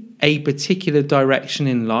probably a particular direction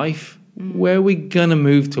in life where we're gonna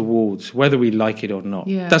move towards, whether we like it or not.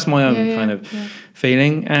 That's my own kind of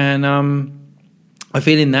feeling. And I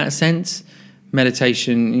feel in that sense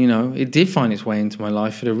meditation, it did find its way into my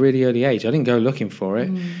life at a really early age. I didn't go looking for it.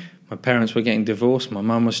 my parents were getting divorced. My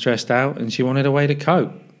mum was stressed out, and she wanted a way to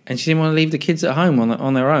cope. And she didn't want to leave the kids at home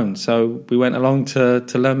on their own. So we went along to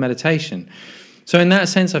learn meditation. So in that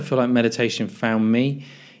sense, I feel like meditation found me.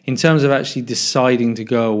 In terms of actually deciding to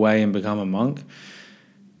go away and become a monk,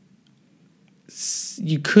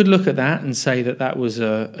 you could look at that and say that was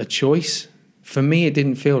a choice. For me, it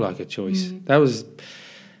didn't feel like a choice. That was,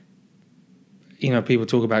 people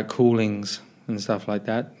talk about callings and stuff like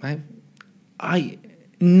that.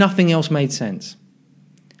 Nothing else made sense.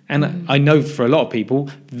 And I know for a lot of people,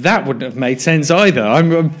 that wouldn't have made sense either.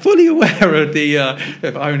 I'm fully aware of the,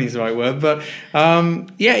 if irony is the right word, but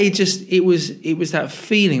it was that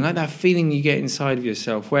feeling, like that feeling you get inside of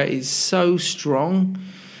yourself where it's so strong,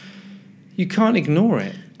 you can't ignore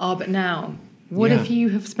it. Oh, but now, what if you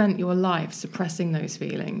have spent your life suppressing those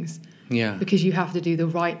feelings? Yeah. Because you have to do the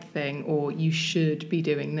right thing, or you should be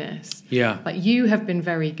doing this. Yeah. Like, you have been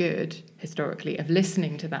very good, historically, of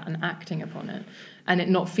listening to that and acting upon it, and it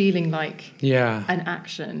not feeling like an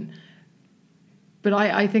action. But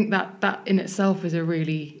I think that in itself is a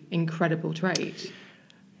really incredible trait.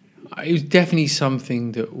 It was definitely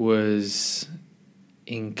something that was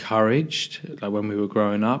encouraged, like when we were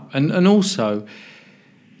growing up. And also,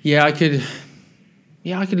 I could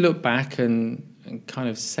look back and kind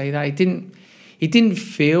of say that it didn't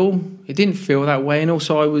feel that way. And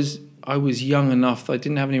also I was young enough that I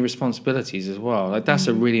didn't have any responsibilities as well. Like, that's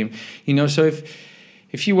a really, so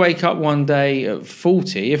if you wake up one day at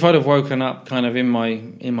 40, if I'd have woken up kind of in my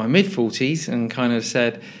mid 40s and kind of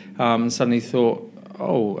said, suddenly thought,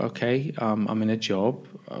 oh, okay, I'm in a job,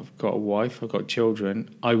 I've got a wife, I've got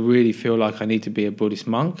children, I really feel like I need to be a Buddhist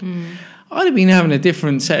monk. I'd have been having a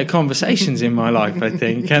different set of conversations in my life, I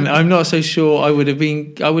think, and I'm not so sure I would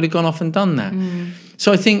have gone off and done that.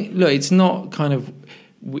 So I think, look, it's not kind of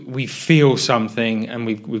we feel something and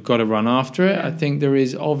we've got to run after it. I think there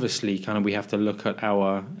is obviously kind of, we have to look at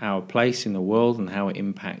our place in the world and how it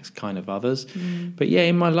impacts kind of others. But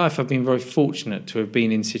in my life I've been very fortunate to have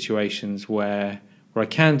been in situations where I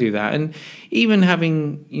can do that, and even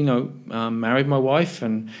having married my wife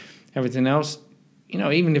and everything else,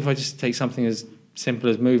 even if I just take something as simple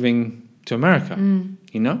as moving to America,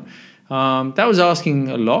 that was asking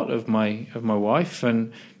a lot of my wife,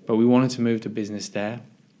 but we wanted to move to business there.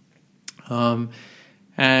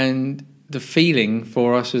 And the feeling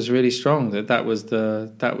for us was really strong that was the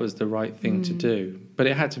right thing to do. But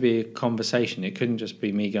it had to be a conversation. It couldn't just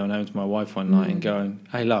be me going home to my wife one night and going,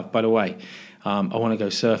 "Hey, love, by the way, I want to go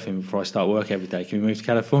surfing before I start work every day. Can we move to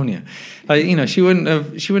California?" She wouldn't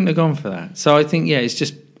have gone for that. So I think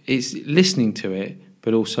it's listening to it,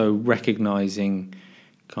 but also recognizing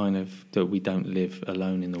kind of that we don't live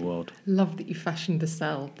alone in the world. Love that you fashioned the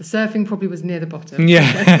cell. The surfing probably was near the bottom. Yeah.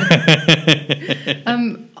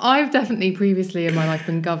 I've definitely previously in my life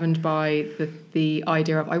been governed by the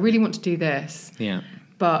idea of, I really want to do this. Yeah.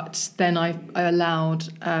 But then I allowed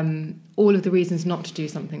all of the reasons not to do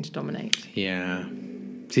something to dominate. Yeah.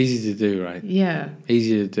 It's easy to do, right? Yeah.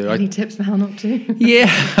 Easy to do. Any tips for how not to?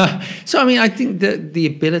 Yeah. So, I think that the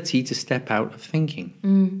ability to step out of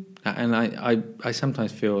thinking. And I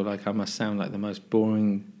sometimes feel like I must sound like the most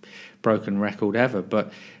boring, broken record ever,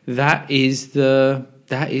 but that is the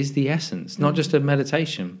essence, not just of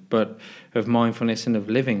meditation, but of mindfulness and of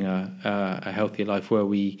living a healthy life where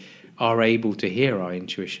we are able to hear our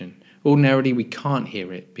intuition. Ordinarily, we can't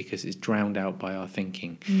hear it because it's drowned out by our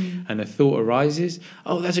thinking. And a thought arises,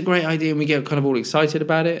 oh, that's a great idea, and we get kind of all excited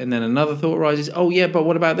about it. And then another thought arises, oh, yeah, but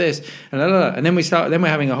what about this? And then we're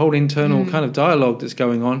having a whole internal kind of dialogue that's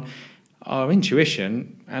going on. Our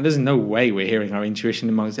intuition, and there's no way we're hearing our intuition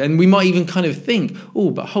amongst, and we might even kind of think, oh,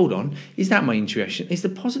 but hold on, is that my intuition? Is the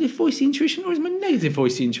positive voice the intuition, or is my negative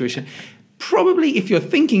voice the intuition? Probably, if you're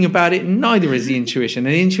thinking about it, neither is the intuition.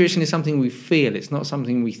 And intuition is something we feel, it's not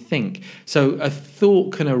something we think. So a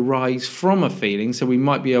thought can arise from a feeling, so we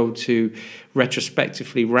might be able to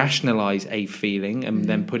retrospectively rationalize a feeling and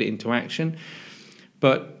then put it into action.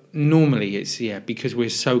 But normally it's, because we're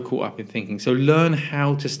so caught up in thinking. So learn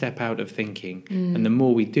how to step out of thinking. And the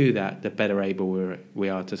more we do that, the better able we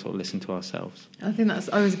are to sort of listen to ourselves. I think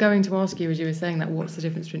I was going to ask you, as you were saying that, what's the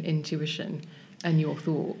difference between intuition and your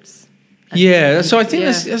thoughts? So I think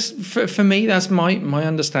that's for me, that's my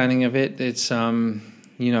understanding of it. It's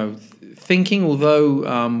thinking,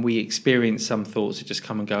 although we experience some thoughts that just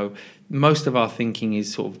come and go, most of our thinking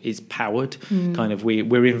is powered. Kind of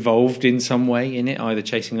we're involved in some way in it, either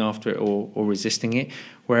chasing after it or resisting it.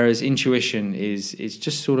 Whereas intuition is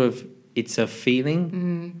just sort of, it's a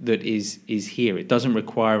feeling that is here. It doesn't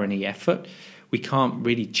require any effort. We can't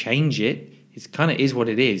really change it. It kind of is what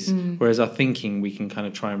it is. Whereas our thinking, we can kind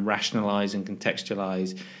of try and rationalize and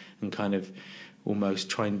contextualize and kind of almost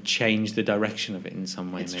try and change the direction of it in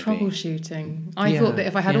some way. It's maybe troubleshooting. I thought that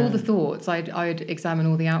if I had all the thoughts, I'd examine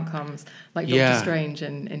all the outcomes, like Doctor Strange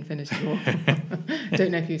in Infinity War. Don't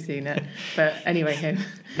know if you've seen it, but anyway, him.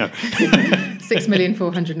 No.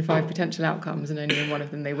 6,405 potential outcomes, and only in one of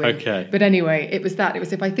them they win. Okay. But anyway, it was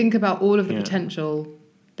if I think about all of the potential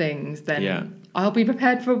things, then I'll be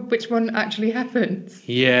prepared for which one actually happens.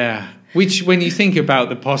 Yeah. Which, when you think about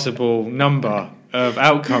the possible number of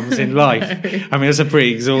outcomes in life, I mean, that's a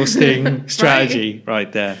pretty exhausting strategy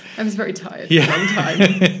right there. I was very tired for a long time,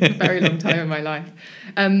 a very long time in my life.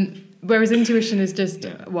 Whereas intuition is just,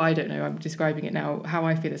 well, I don't know, I'm describing it now, how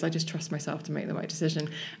I feel is I just trust myself to make the right decision.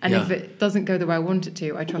 And if it doesn't go the way I want it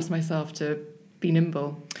to, I trust myself to be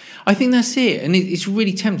nimble. I think that's it. And it's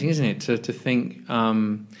really tempting, isn't it, to think,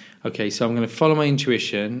 okay, so I'm going to follow my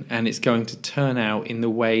intuition and it's going to turn out in the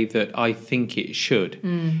way that I think it should.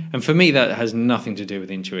 And for me, that has nothing to do with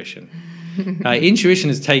intuition. Intuition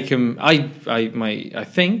has taken, I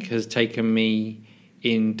think, has taken me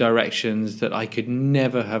in directions that I could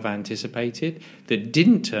never have anticipated, that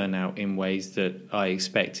didn't turn out in ways that I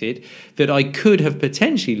expected, that I could have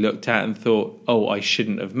potentially looked at and thought, oh, I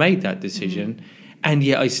shouldn't have made that decision, and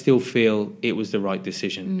yet I still feel it was the right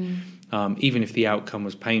decision. Even if the outcome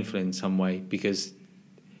was painful in some way, because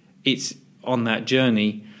it's on that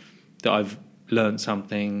journey that I've learned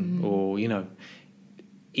something, or, you know,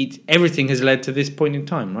 everything has led to this point in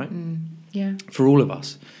time, right? Yeah. For all of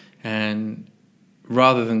us. And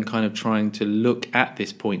rather than kind of trying to look at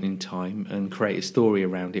this point in time and create a story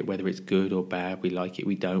around it, whether it's good or bad, we like it,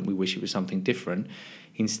 we don't, we wish it was something different,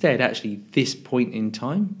 instead, actually, this point in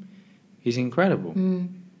time is incredible.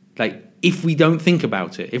 Like, if we don't think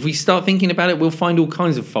about it, if we start thinking about it, we'll find all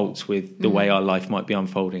kinds of faults with the way our life might be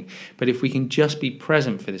unfolding. But if we can just be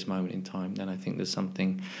present for this moment in time, then I think there's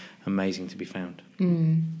something amazing to be found.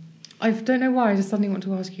 I don't know why, I just suddenly want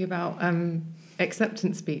to ask you about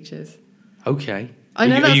acceptance speeches. Okay. I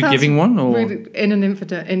know are you giving one? Or? In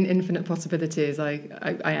infinite possibilities, I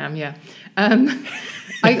am, yeah.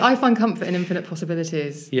 I find comfort in infinite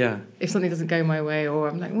possibilities. Yeah. If something doesn't go my way, or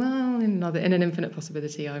I'm like, well, in an infinite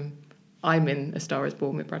possibility, I'm in A Star Is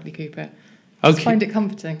Born with Bradley Cooper. I just find it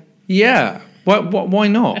comforting. Yeah. Why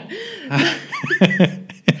not?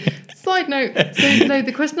 Side note. So no,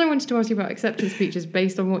 the question I wanted to ask you about acceptance speeches,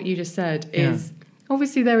 based on what you just said, is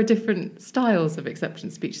obviously there are different styles of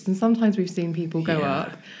acceptance speeches, and sometimes we've seen people go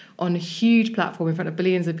up on a huge platform in front of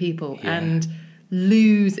billions of people and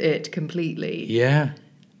lose it completely. Yeah.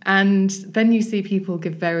 And then you see people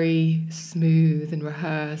give very smooth and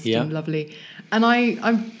rehearsed and lovely. And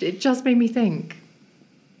it just made me think,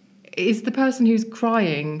 is the person who's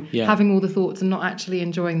crying having all the thoughts and not actually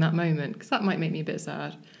enjoying that moment? Because that might make me a bit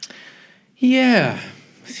sad. Yeah.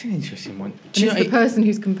 It's an interesting one. And it's the person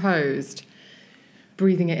who's composed,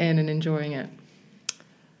 breathing it in and enjoying it.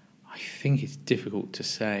 I think it's difficult to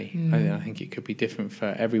say. I think it could be different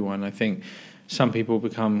for everyone. I think some people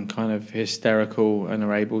become kind of hysterical and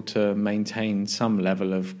are able to maintain some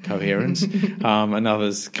level of coherence, and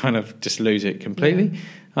others kind of just lose it completely.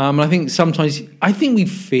 And I think sometimes, we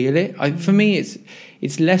feel it. For me,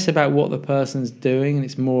 it's less about what the person's doing, and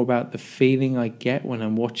it's more about the feeling I get when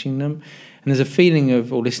I'm watching them. And there's a feeling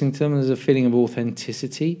of, or listening to them, there's a feeling of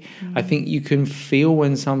authenticity. I think you can feel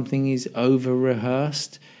when something is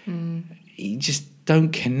over-rehearsed. You just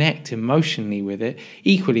don't connect emotionally with it.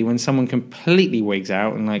 Equally, when someone completely wigs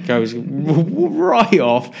out and like goes right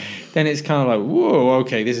off, then it's kind of like, whoa,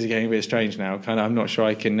 okay, this is getting a bit strange now. Kind of, I'm not sure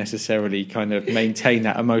I can necessarily kind of maintain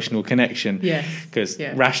that emotional connection. Yes. Because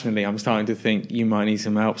rationally, I'm starting to think you might need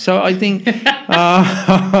some help. So I think,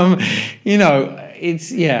 I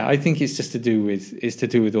think it's just to do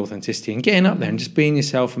with authenticity and getting up there and just being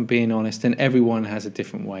yourself and being honest. And everyone has a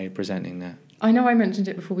different way of presenting that. I know I mentioned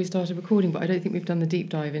it before we started recording, but I don't think we've done the deep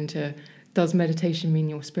dive into, does meditation mean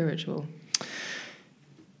you're spiritual?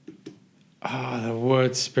 The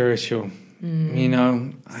word spiritual. You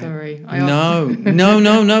know. Sorry. No.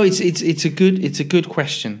 It's a good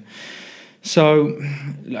question. So,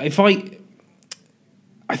 I think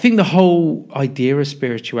the whole idea of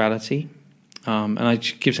spirituality, and I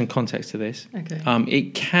should give some context to this. Okay.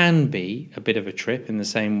 It can be a bit of a trip in the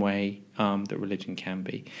same way that religion can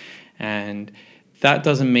be. And that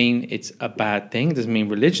doesn't mean it's a bad thing. It doesn't mean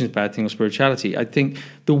religion is a bad thing or spirituality. I think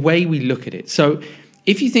the way we look at it. So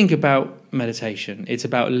if you think about meditation, it's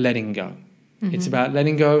about letting go. It's about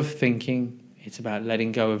letting go of thinking. It's about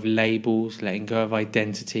letting go of labels, letting go of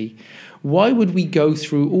identity. Why would we go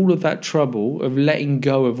through all of that trouble of letting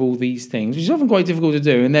go of all these things, which is often quite difficult to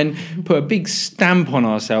do, and then put a big stamp on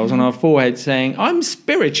ourselves, on our forehead, saying, I'm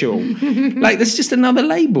spiritual? Like, that's just another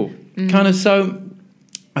label. Kind of, so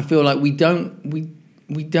I feel like we don't,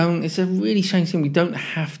 it's a really strange thing. We don't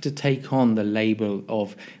have to take on the label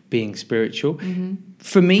of being spiritual.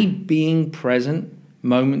 For me, being present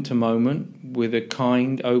moment to moment with a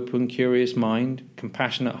kind, open, curious mind,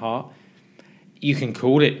 compassionate heart, you can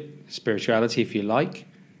call it spirituality if you like.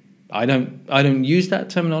 I don't use that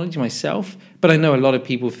terminology myself, but I know a lot of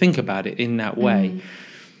people think about it in that way.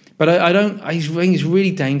 But I think it's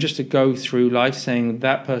really dangerous to go through life saying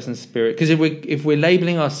that person's spirit, because if we're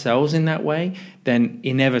labeling ourselves in that way, then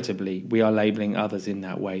inevitably we are labeling others in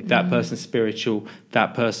that way. That person's spiritual,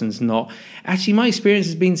 that person's not. Actually, my experience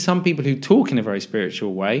has been some people who talk in a very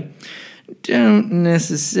spiritual way don't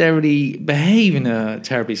necessarily behave in a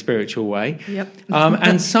terribly spiritual way.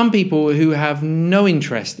 And some people who have no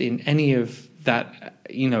interest in any of that,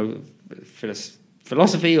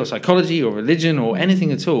 philosophy or psychology or religion or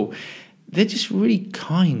anything at all, they're just really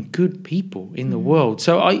kind, good people in the world.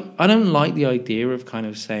 So I don't like the idea of kind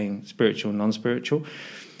of saying spiritual, non-spiritual.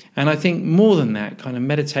 And I think more than that, kind of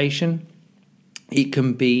meditation, it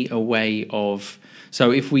can be a way of... So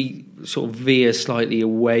if we sort of veer slightly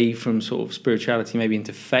away from sort of spirituality, maybe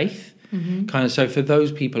into faith, kind of, so for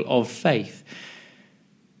those people of faith,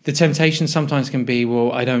 the temptation sometimes can be,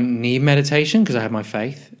 well, I don't need meditation because I have my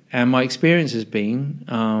faith. And my experience has been,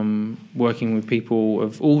 working with people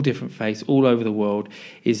of all different faiths all over the world,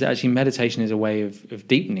 is that actually meditation is a way of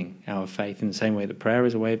deepening our faith in the same way that prayer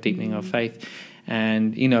is a way of deepening our faith.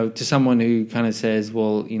 And, to someone who kind of says,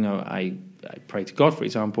 well, I pray to God, for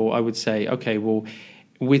example, I would say, okay, well,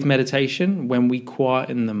 with meditation, when we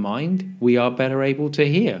quieten the mind, we are better able to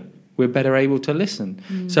hear. We're better able to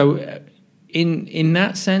listen. So in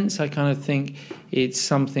that sense, I kind of think it's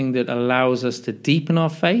something that allows us to deepen our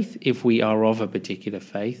faith if we are of a particular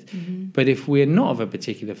faith. But if we're not of a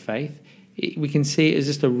particular faith, we can see it as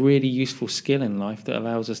just a really useful skill in life that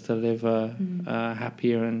allows us to live a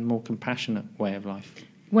happier and more compassionate way of life.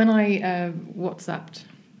 When I WhatsApped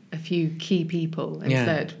a few key people and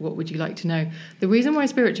said, what would you like to know? The reason why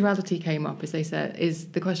spirituality came up, as they said, is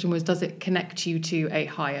the question was, does it connect you to a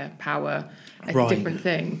higher power, a different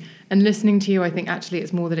thing? And listening to you, I think actually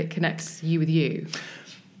it's more that it connects you with you.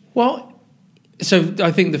 Well, so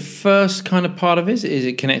I think the first kind of part of it is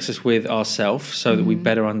it connects us with ourselves so that we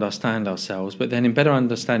better understand ourselves. But then in better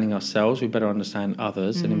understanding ourselves, we better understand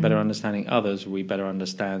others. And in better understanding others, we better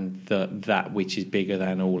understand that which is bigger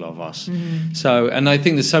than all of us. So, and I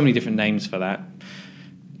think there's so many different names for that.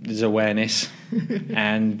 There's awareness,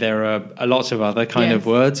 and there are lots of other kind of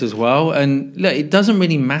words as well. And look, it doesn't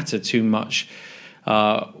really matter too much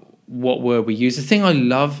what word we use. The thing I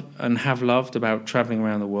love and have loved about traveling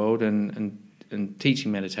around the world and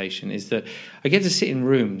teaching meditation is that I get to sit in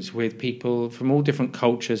rooms with people from all different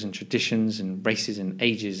cultures and traditions and races and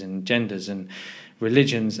ages and genders and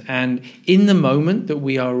religions. And in the moment that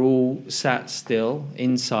we are all sat still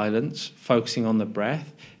in silence, focusing on the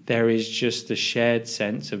breath, there is just the shared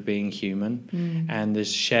sense of being human and this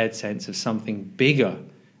shared sense of something bigger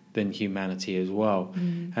than humanity as well.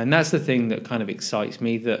 And that's the thing that kind of excites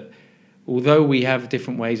me, that although we have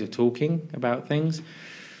different ways of talking about things,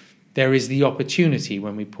 there is the opportunity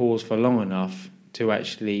when we pause for long enough to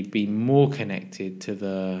actually be more connected to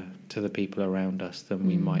the people around us than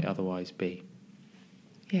we might otherwise be.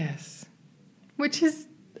 Yes. Which is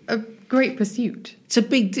a great pursuit. It's a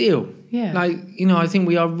big deal. Yeah. I think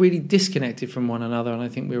we are really disconnected from one another, and I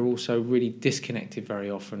think we're also really disconnected very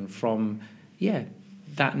often from,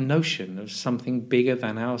 that notion of something bigger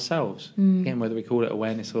than ourselves. Again, whether we call it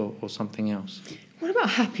awareness or something else. What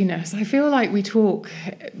about happiness? I feel like we talk,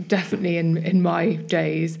 definitely in my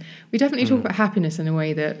days, we definitely talk about happiness in a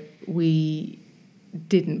way that we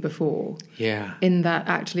didn't before. Yeah. In that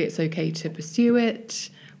actually it's okay to pursue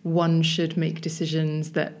it. One should make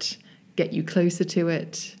decisions that get you closer to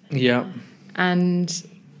it. Yeah. And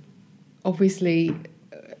obviously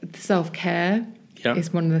self-care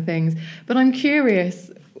is one of the things. But I'm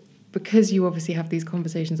curious, because you obviously have these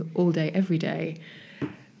conversations all day, every day,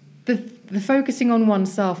 the focusing on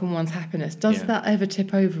oneself and one's happiness, does that ever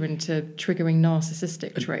tip over into triggering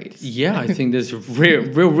narcissistic traits? Yeah, I think there's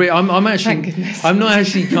real. I'm actually. Thank goodness. I'm not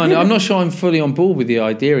actually I'm not sure I'm fully on board with the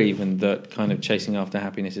idea even that kind of chasing after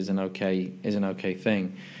happiness is an okay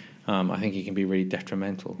thing. I think it can be really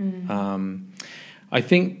detrimental. I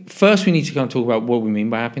think first we need to kind of talk about what we mean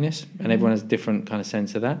by happiness, and everyone has a different kind of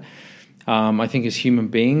sense of that. I think as human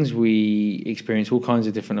beings we experience all kinds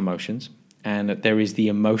of different emotions. and that there is the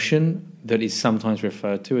emotion that is sometimes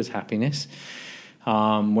referred to as happiness.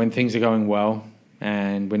 When things are going well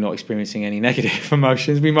and we're not experiencing any negative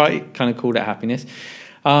emotions, we might kind of call that happiness.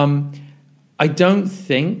 I don't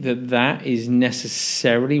think that is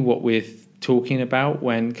necessarily what we're talking about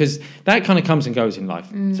because that kind of comes and goes in life.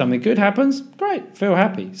 Something good happens, great, feel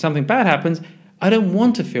happy. Something bad happens, I don't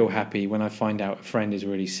want to feel happy when I find out a friend is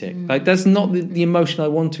really sick. Like, that's not the emotion I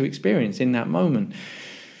want to experience in that moment.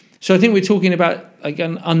 So I think we're talking about like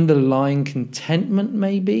an underlying contentment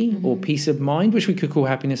maybe, or peace of mind, which we could call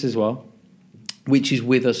happiness as well, which is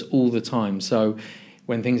with us all the time. So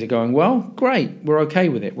when things are going well, great, we're okay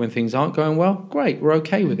with it. When things aren't going well, great, we're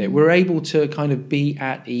okay with it. We're able to kind of be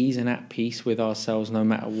at ease and at peace with ourselves no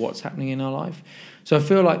matter what's happening in our life. So I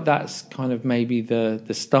feel like that's kind of maybe the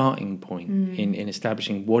starting point in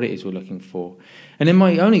establishing what it is we're looking for. And then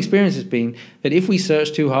my own experience has been that if we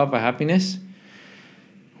search too hard for happiness,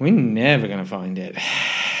 we're never going to find it,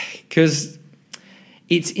 because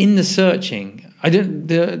it's in the searching.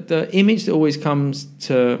 The image that always comes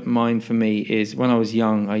to mind for me is when I was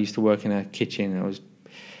young. I used to work in a kitchen. It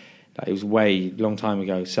was way long time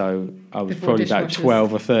ago, so I was probably about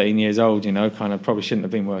 12 or 13 years old. Kind of probably shouldn't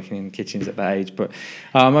have been working in kitchens at that age. But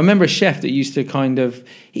I remember a chef that used to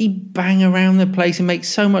he'd bang around the place and make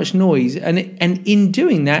so much noise, and in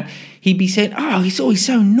doing that, he'd be saying, "Oh, it's always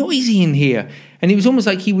so noisy in here." And it was almost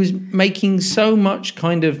like he was making so much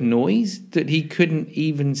kind of noise that he couldn't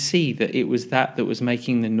even see that it was that was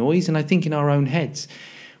making the noise. And I think in our own heads,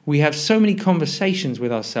 we have so many conversations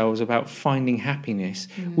with ourselves about finding happiness.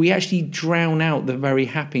 We actually drown out the very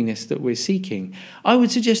happiness that we're seeking. I would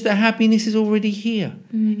suggest that happiness is already here.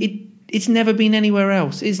 It's never been anywhere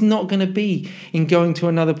else. It's not going to be in going to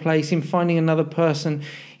another place, in finding another person,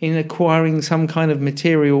 in acquiring some kind of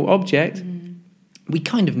material object. We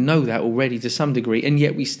kind of know that already to some degree, and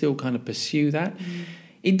yet we still kind of pursue that.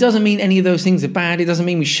 It doesn't mean any of those things are bad. It doesn't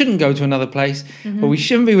mean we shouldn't go to another place or we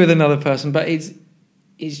shouldn't be with another person, but it's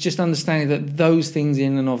just understanding that those things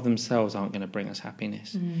in and of themselves aren't going to bring us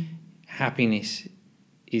happiness. Happiness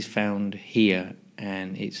is found here,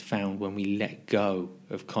 and it's found when we let go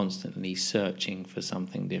of constantly searching for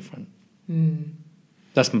something different.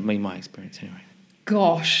 That's been my experience anyway.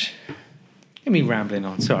 Gosh. Get me rambling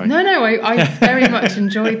on, sorry. No, I very much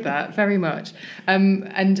enjoyed that, very much.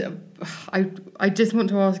 And I just want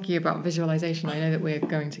to ask you about visualization. I know that we're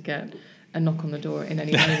going to get a knock on the door in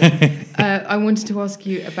any moment. I wanted to ask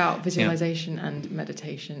you about visualization and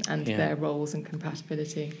meditation and their roles and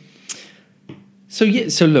compatibility. So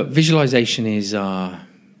look, visualization is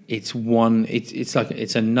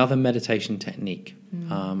it's another meditation technique.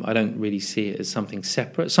 I don't really see it as something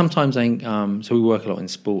separate. Sometimes I think so. We work a lot in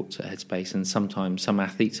sports at Headspace, and sometimes some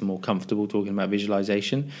athletes are more comfortable talking about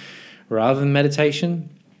visualization rather than meditation.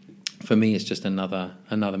 For me, it's just another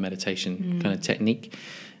meditation kind of technique,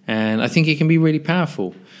 and I think it can be really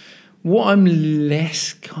powerful. What I'm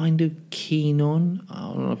less kind of keen on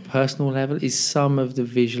a personal level is some of the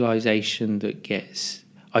visualization that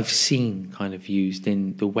I've seen kind of used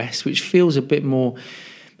in the West, which feels a bit more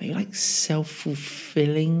maybe like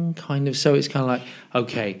self-fulfilling kind of. So it's kind of like,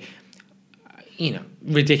 okay,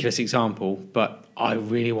 ridiculous example, but I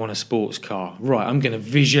really want a sports car. Right, I'm going to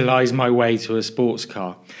visualize my way to a sports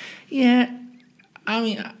car. Yeah, I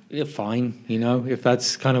mean, you're fine, if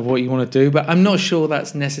that's kind of what you want to do, but I'm not sure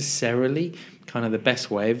that's necessarily kind of the best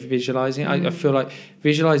way of visualizing. I feel like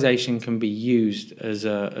visualization can be used as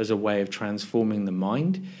a way of transforming the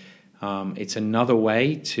mind. It's another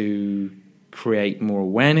way to create more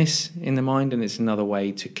awareness in the mind, and it's another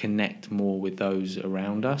way to connect more with those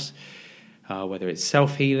around us, whether it's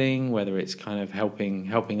self-healing, whether it's kind of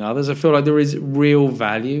helping others. I feel like there is real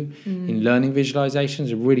value in learning visualization.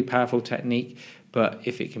 It's a really powerful technique, but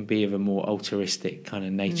if it can be of a more altruistic kind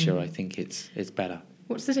of nature, I think it's better.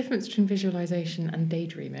 What's the difference between visualization and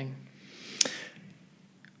daydreaming?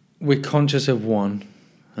 We're conscious of one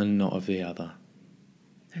and not of the other.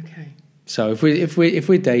 Okay. So if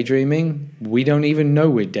we're daydreaming, we don't even know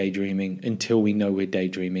we're daydreaming until we know we're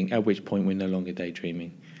daydreaming, at which point we're no longer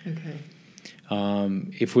daydreaming. Okay.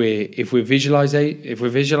 If we're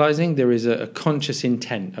visualizing, there is a conscious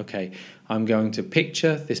intent. Okay, I'm going to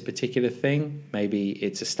picture this particular thing. Maybe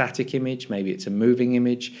it's a static image, maybe it's a moving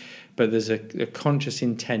image, but there's a conscious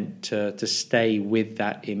intent to stay with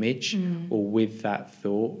that image or with that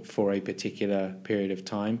thought for a particular period of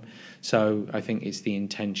time. So I think it's the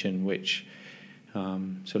intention which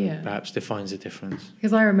sort of perhaps defines the difference.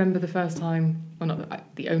 Because I remember the first time, well,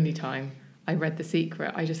 not the only time, I read The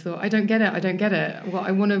Secret. I just thought, I don't get it. Well,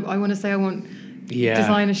 I want to say I want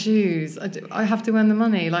designer shoes. I have to earn the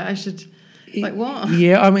money. Like I should. Like what?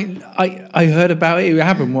 Yeah, I mean, I heard about it. It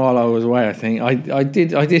happened while I was away, I think. I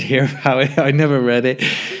did hear about it. I never read it.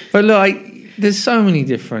 But look, there's so many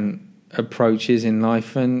different approaches in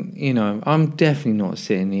life, and, you know, I'm definitely not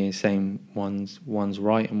sitting here saying one's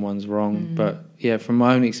right and one's wrong. But, yeah, from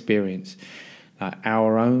my own experience, like,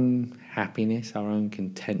 our own happiness, our own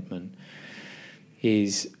contentment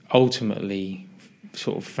is ultimately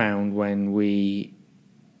sort of found when we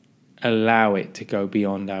allow it to go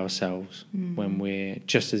beyond ourselves, when we're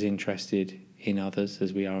just as interested in others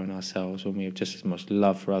as we are in ourselves, when we have just as much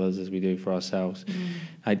love for others as we do for ourselves.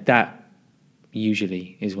 Like, that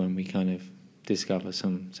usually is when we kind of discover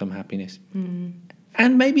some happiness.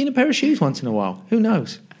 And maybe in a pair of shoes once in a while. Who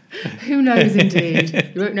knows? Who knows,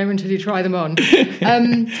 indeed. You won't know until you try them on.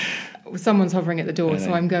 Someone's hovering at the door,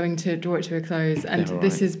 so I'm going to draw it to a close. And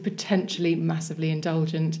this is potentially massively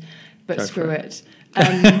indulgent, but screw it.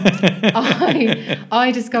 I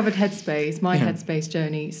discovered Headspace. My Headspace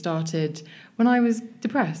journey started when I was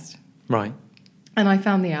depressed. Right. And I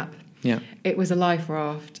found the app. Yeah. It was a life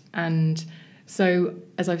raft. And so,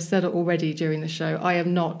 as I've said already during the show, I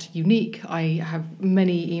am not unique. I have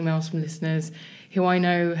many emails from listeners who I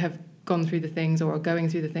know have gone through the things or are going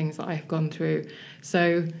through the things that I have gone through.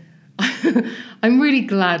 So I'm really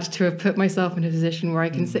glad to have put myself in a position where I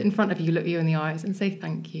can sit in front of you, look you in the eyes and say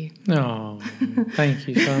thank you. Oh, thank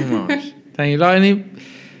you so much. Thank you. Like,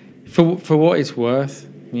 for what it's worth,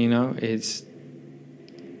 you know, it's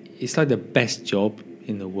like the best job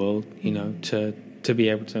in the world, you know, to be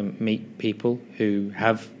able to meet people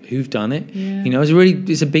who've done it. Yeah. You know,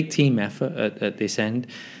 it's a big team effort at this end.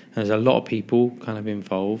 There's a lot of people kind of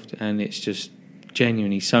involved, and it's just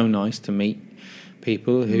genuinely so nice to meet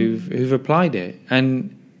people who've applied it.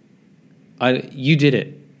 And you did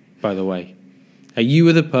it, by the way. You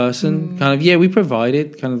were the person we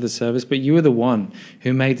provided kind of the service, but you were the one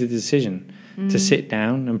who made the decision to sit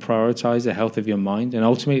down and prioritize the health of your mind. And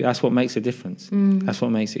ultimately, that's what makes a difference. That's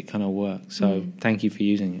what makes it kind of work. So thank you for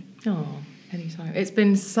using it. Oh, anytime. It's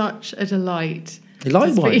been such a delight.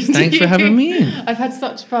 Likewise. Thanks for having me in. I've had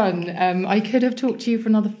such fun. I could have talked to you for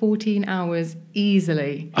another 14 hours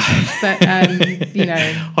easily. But, you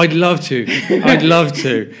know. I'd love to. I've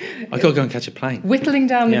got to go and catch a plane. Whittling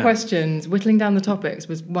down the questions, whittling down the topics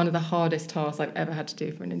was one of the hardest tasks I've ever had to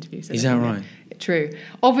do for an interview. So is that right? True.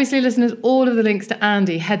 Obviously, listeners, all of the links to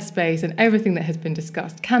Andy, Headspace, and everything that has been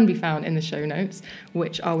discussed can be found in the show notes,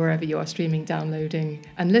 which are wherever you are streaming, downloading,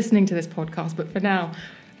 and listening to this podcast. But for now,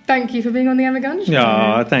 thank you for being on the Emma Gunn Show.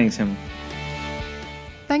 Oh, thanks, Emma.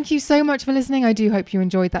 Thank you so much for listening. I do hope you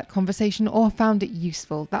enjoyed that conversation or found it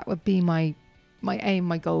useful. That would be my aim,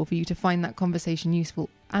 my goal, for you to find that conversation useful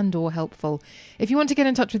and or helpful. If you want to get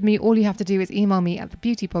in touch with me, all you have to do is email me at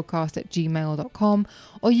thebeautypodcast@gmail.com,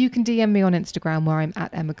 or you can DM me on Instagram where I'm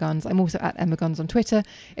at Emma Guns. I'm also at Emma Guns on Twitter.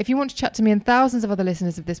 If you want to chat to me and thousands of other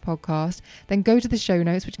listeners of this podcast, then go to the show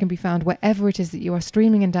notes, which can be found wherever it is that you are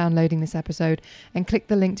streaming and downloading this episode, and click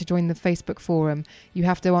the link to join the Facebook forum. You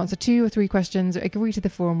have to answer 2 or 3 questions, agree to the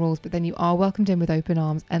forum rules, but then you are welcomed in with open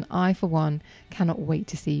arms, and I, for one, cannot wait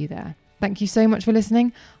to see you there. Thank you so much for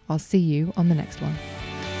listening. I'll see you on the next one.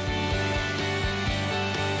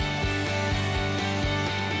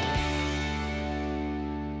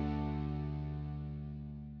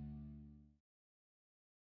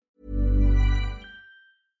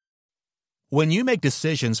 When you make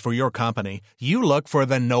decisions for your company, you look for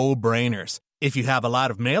the no-brainers. If you have a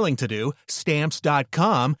lot of mailing to do,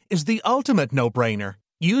 Stamps.com is the ultimate no-brainer.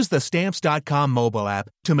 Use the Stamps.com mobile app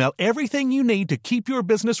to mail everything you need to keep your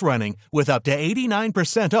business running with up to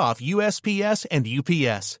 89% off USPS and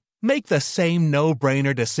UPS. Make the same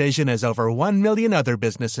no-brainer decision as over 1 million other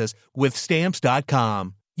businesses with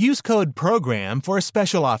Stamps.com. Use code PROGRAM for a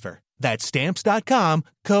special offer. That's Stamps.com,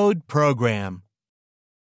 code PROGRAM.